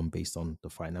few on based on the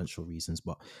financial reasons,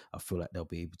 but I feel like they'll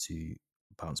be able to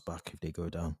bounce back if they go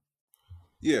down.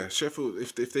 Yeah, Sheffield.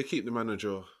 If they keep the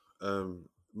manager,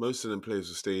 most of them players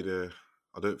will stay there.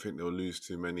 I don't think they'll lose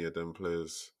too many of them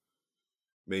players.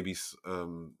 Maybe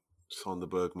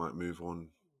Sonderberg might move on.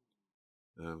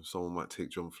 Someone might take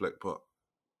John Fleck, but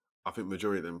I think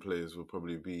majority of them players will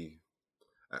probably be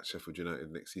at Sheffield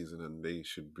United next season, and they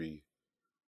should be.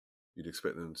 You'd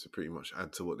expect them to pretty much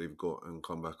add to what they've got and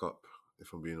come back up.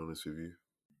 If I'm being honest with you.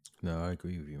 No, I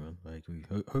agree with you, man. I agree.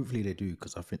 Hopefully they do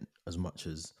because I think as much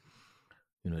as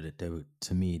that they were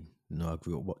to me. I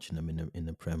grew up watching them in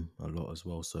the Prem a lot as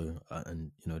well. So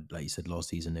and like you said, last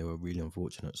season they were really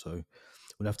unfortunate. So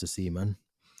we'll have to see, man.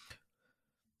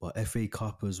 But FA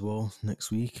Cup as well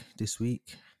this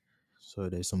week. So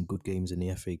there's some good games in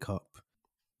the FA Cup.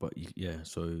 But yeah,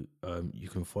 so you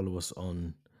can follow us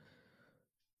on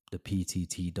the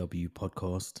PTTW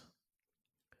podcast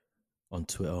on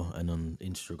Twitter and on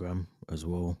Instagram as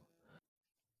well.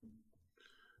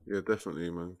 Yeah, definitely,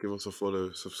 man. Give us a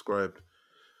follow, subscribe.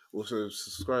 Also,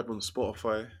 subscribe on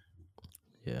Spotify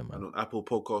Yeah, and man. on Apple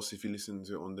Podcasts. If you listen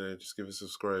to it on there, just give us a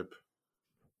subscribe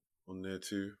on there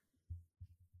too.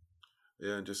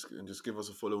 Yeah, and just give us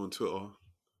a follow on Twitter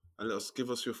and let us give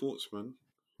us your thoughts, man.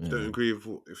 If you don't Yeah, agree with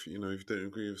if you don't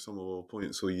agree with some of our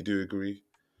points or you do agree,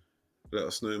 let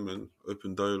us know, man.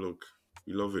 Open dialogue.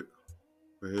 We love it.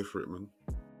 We're here for it, man.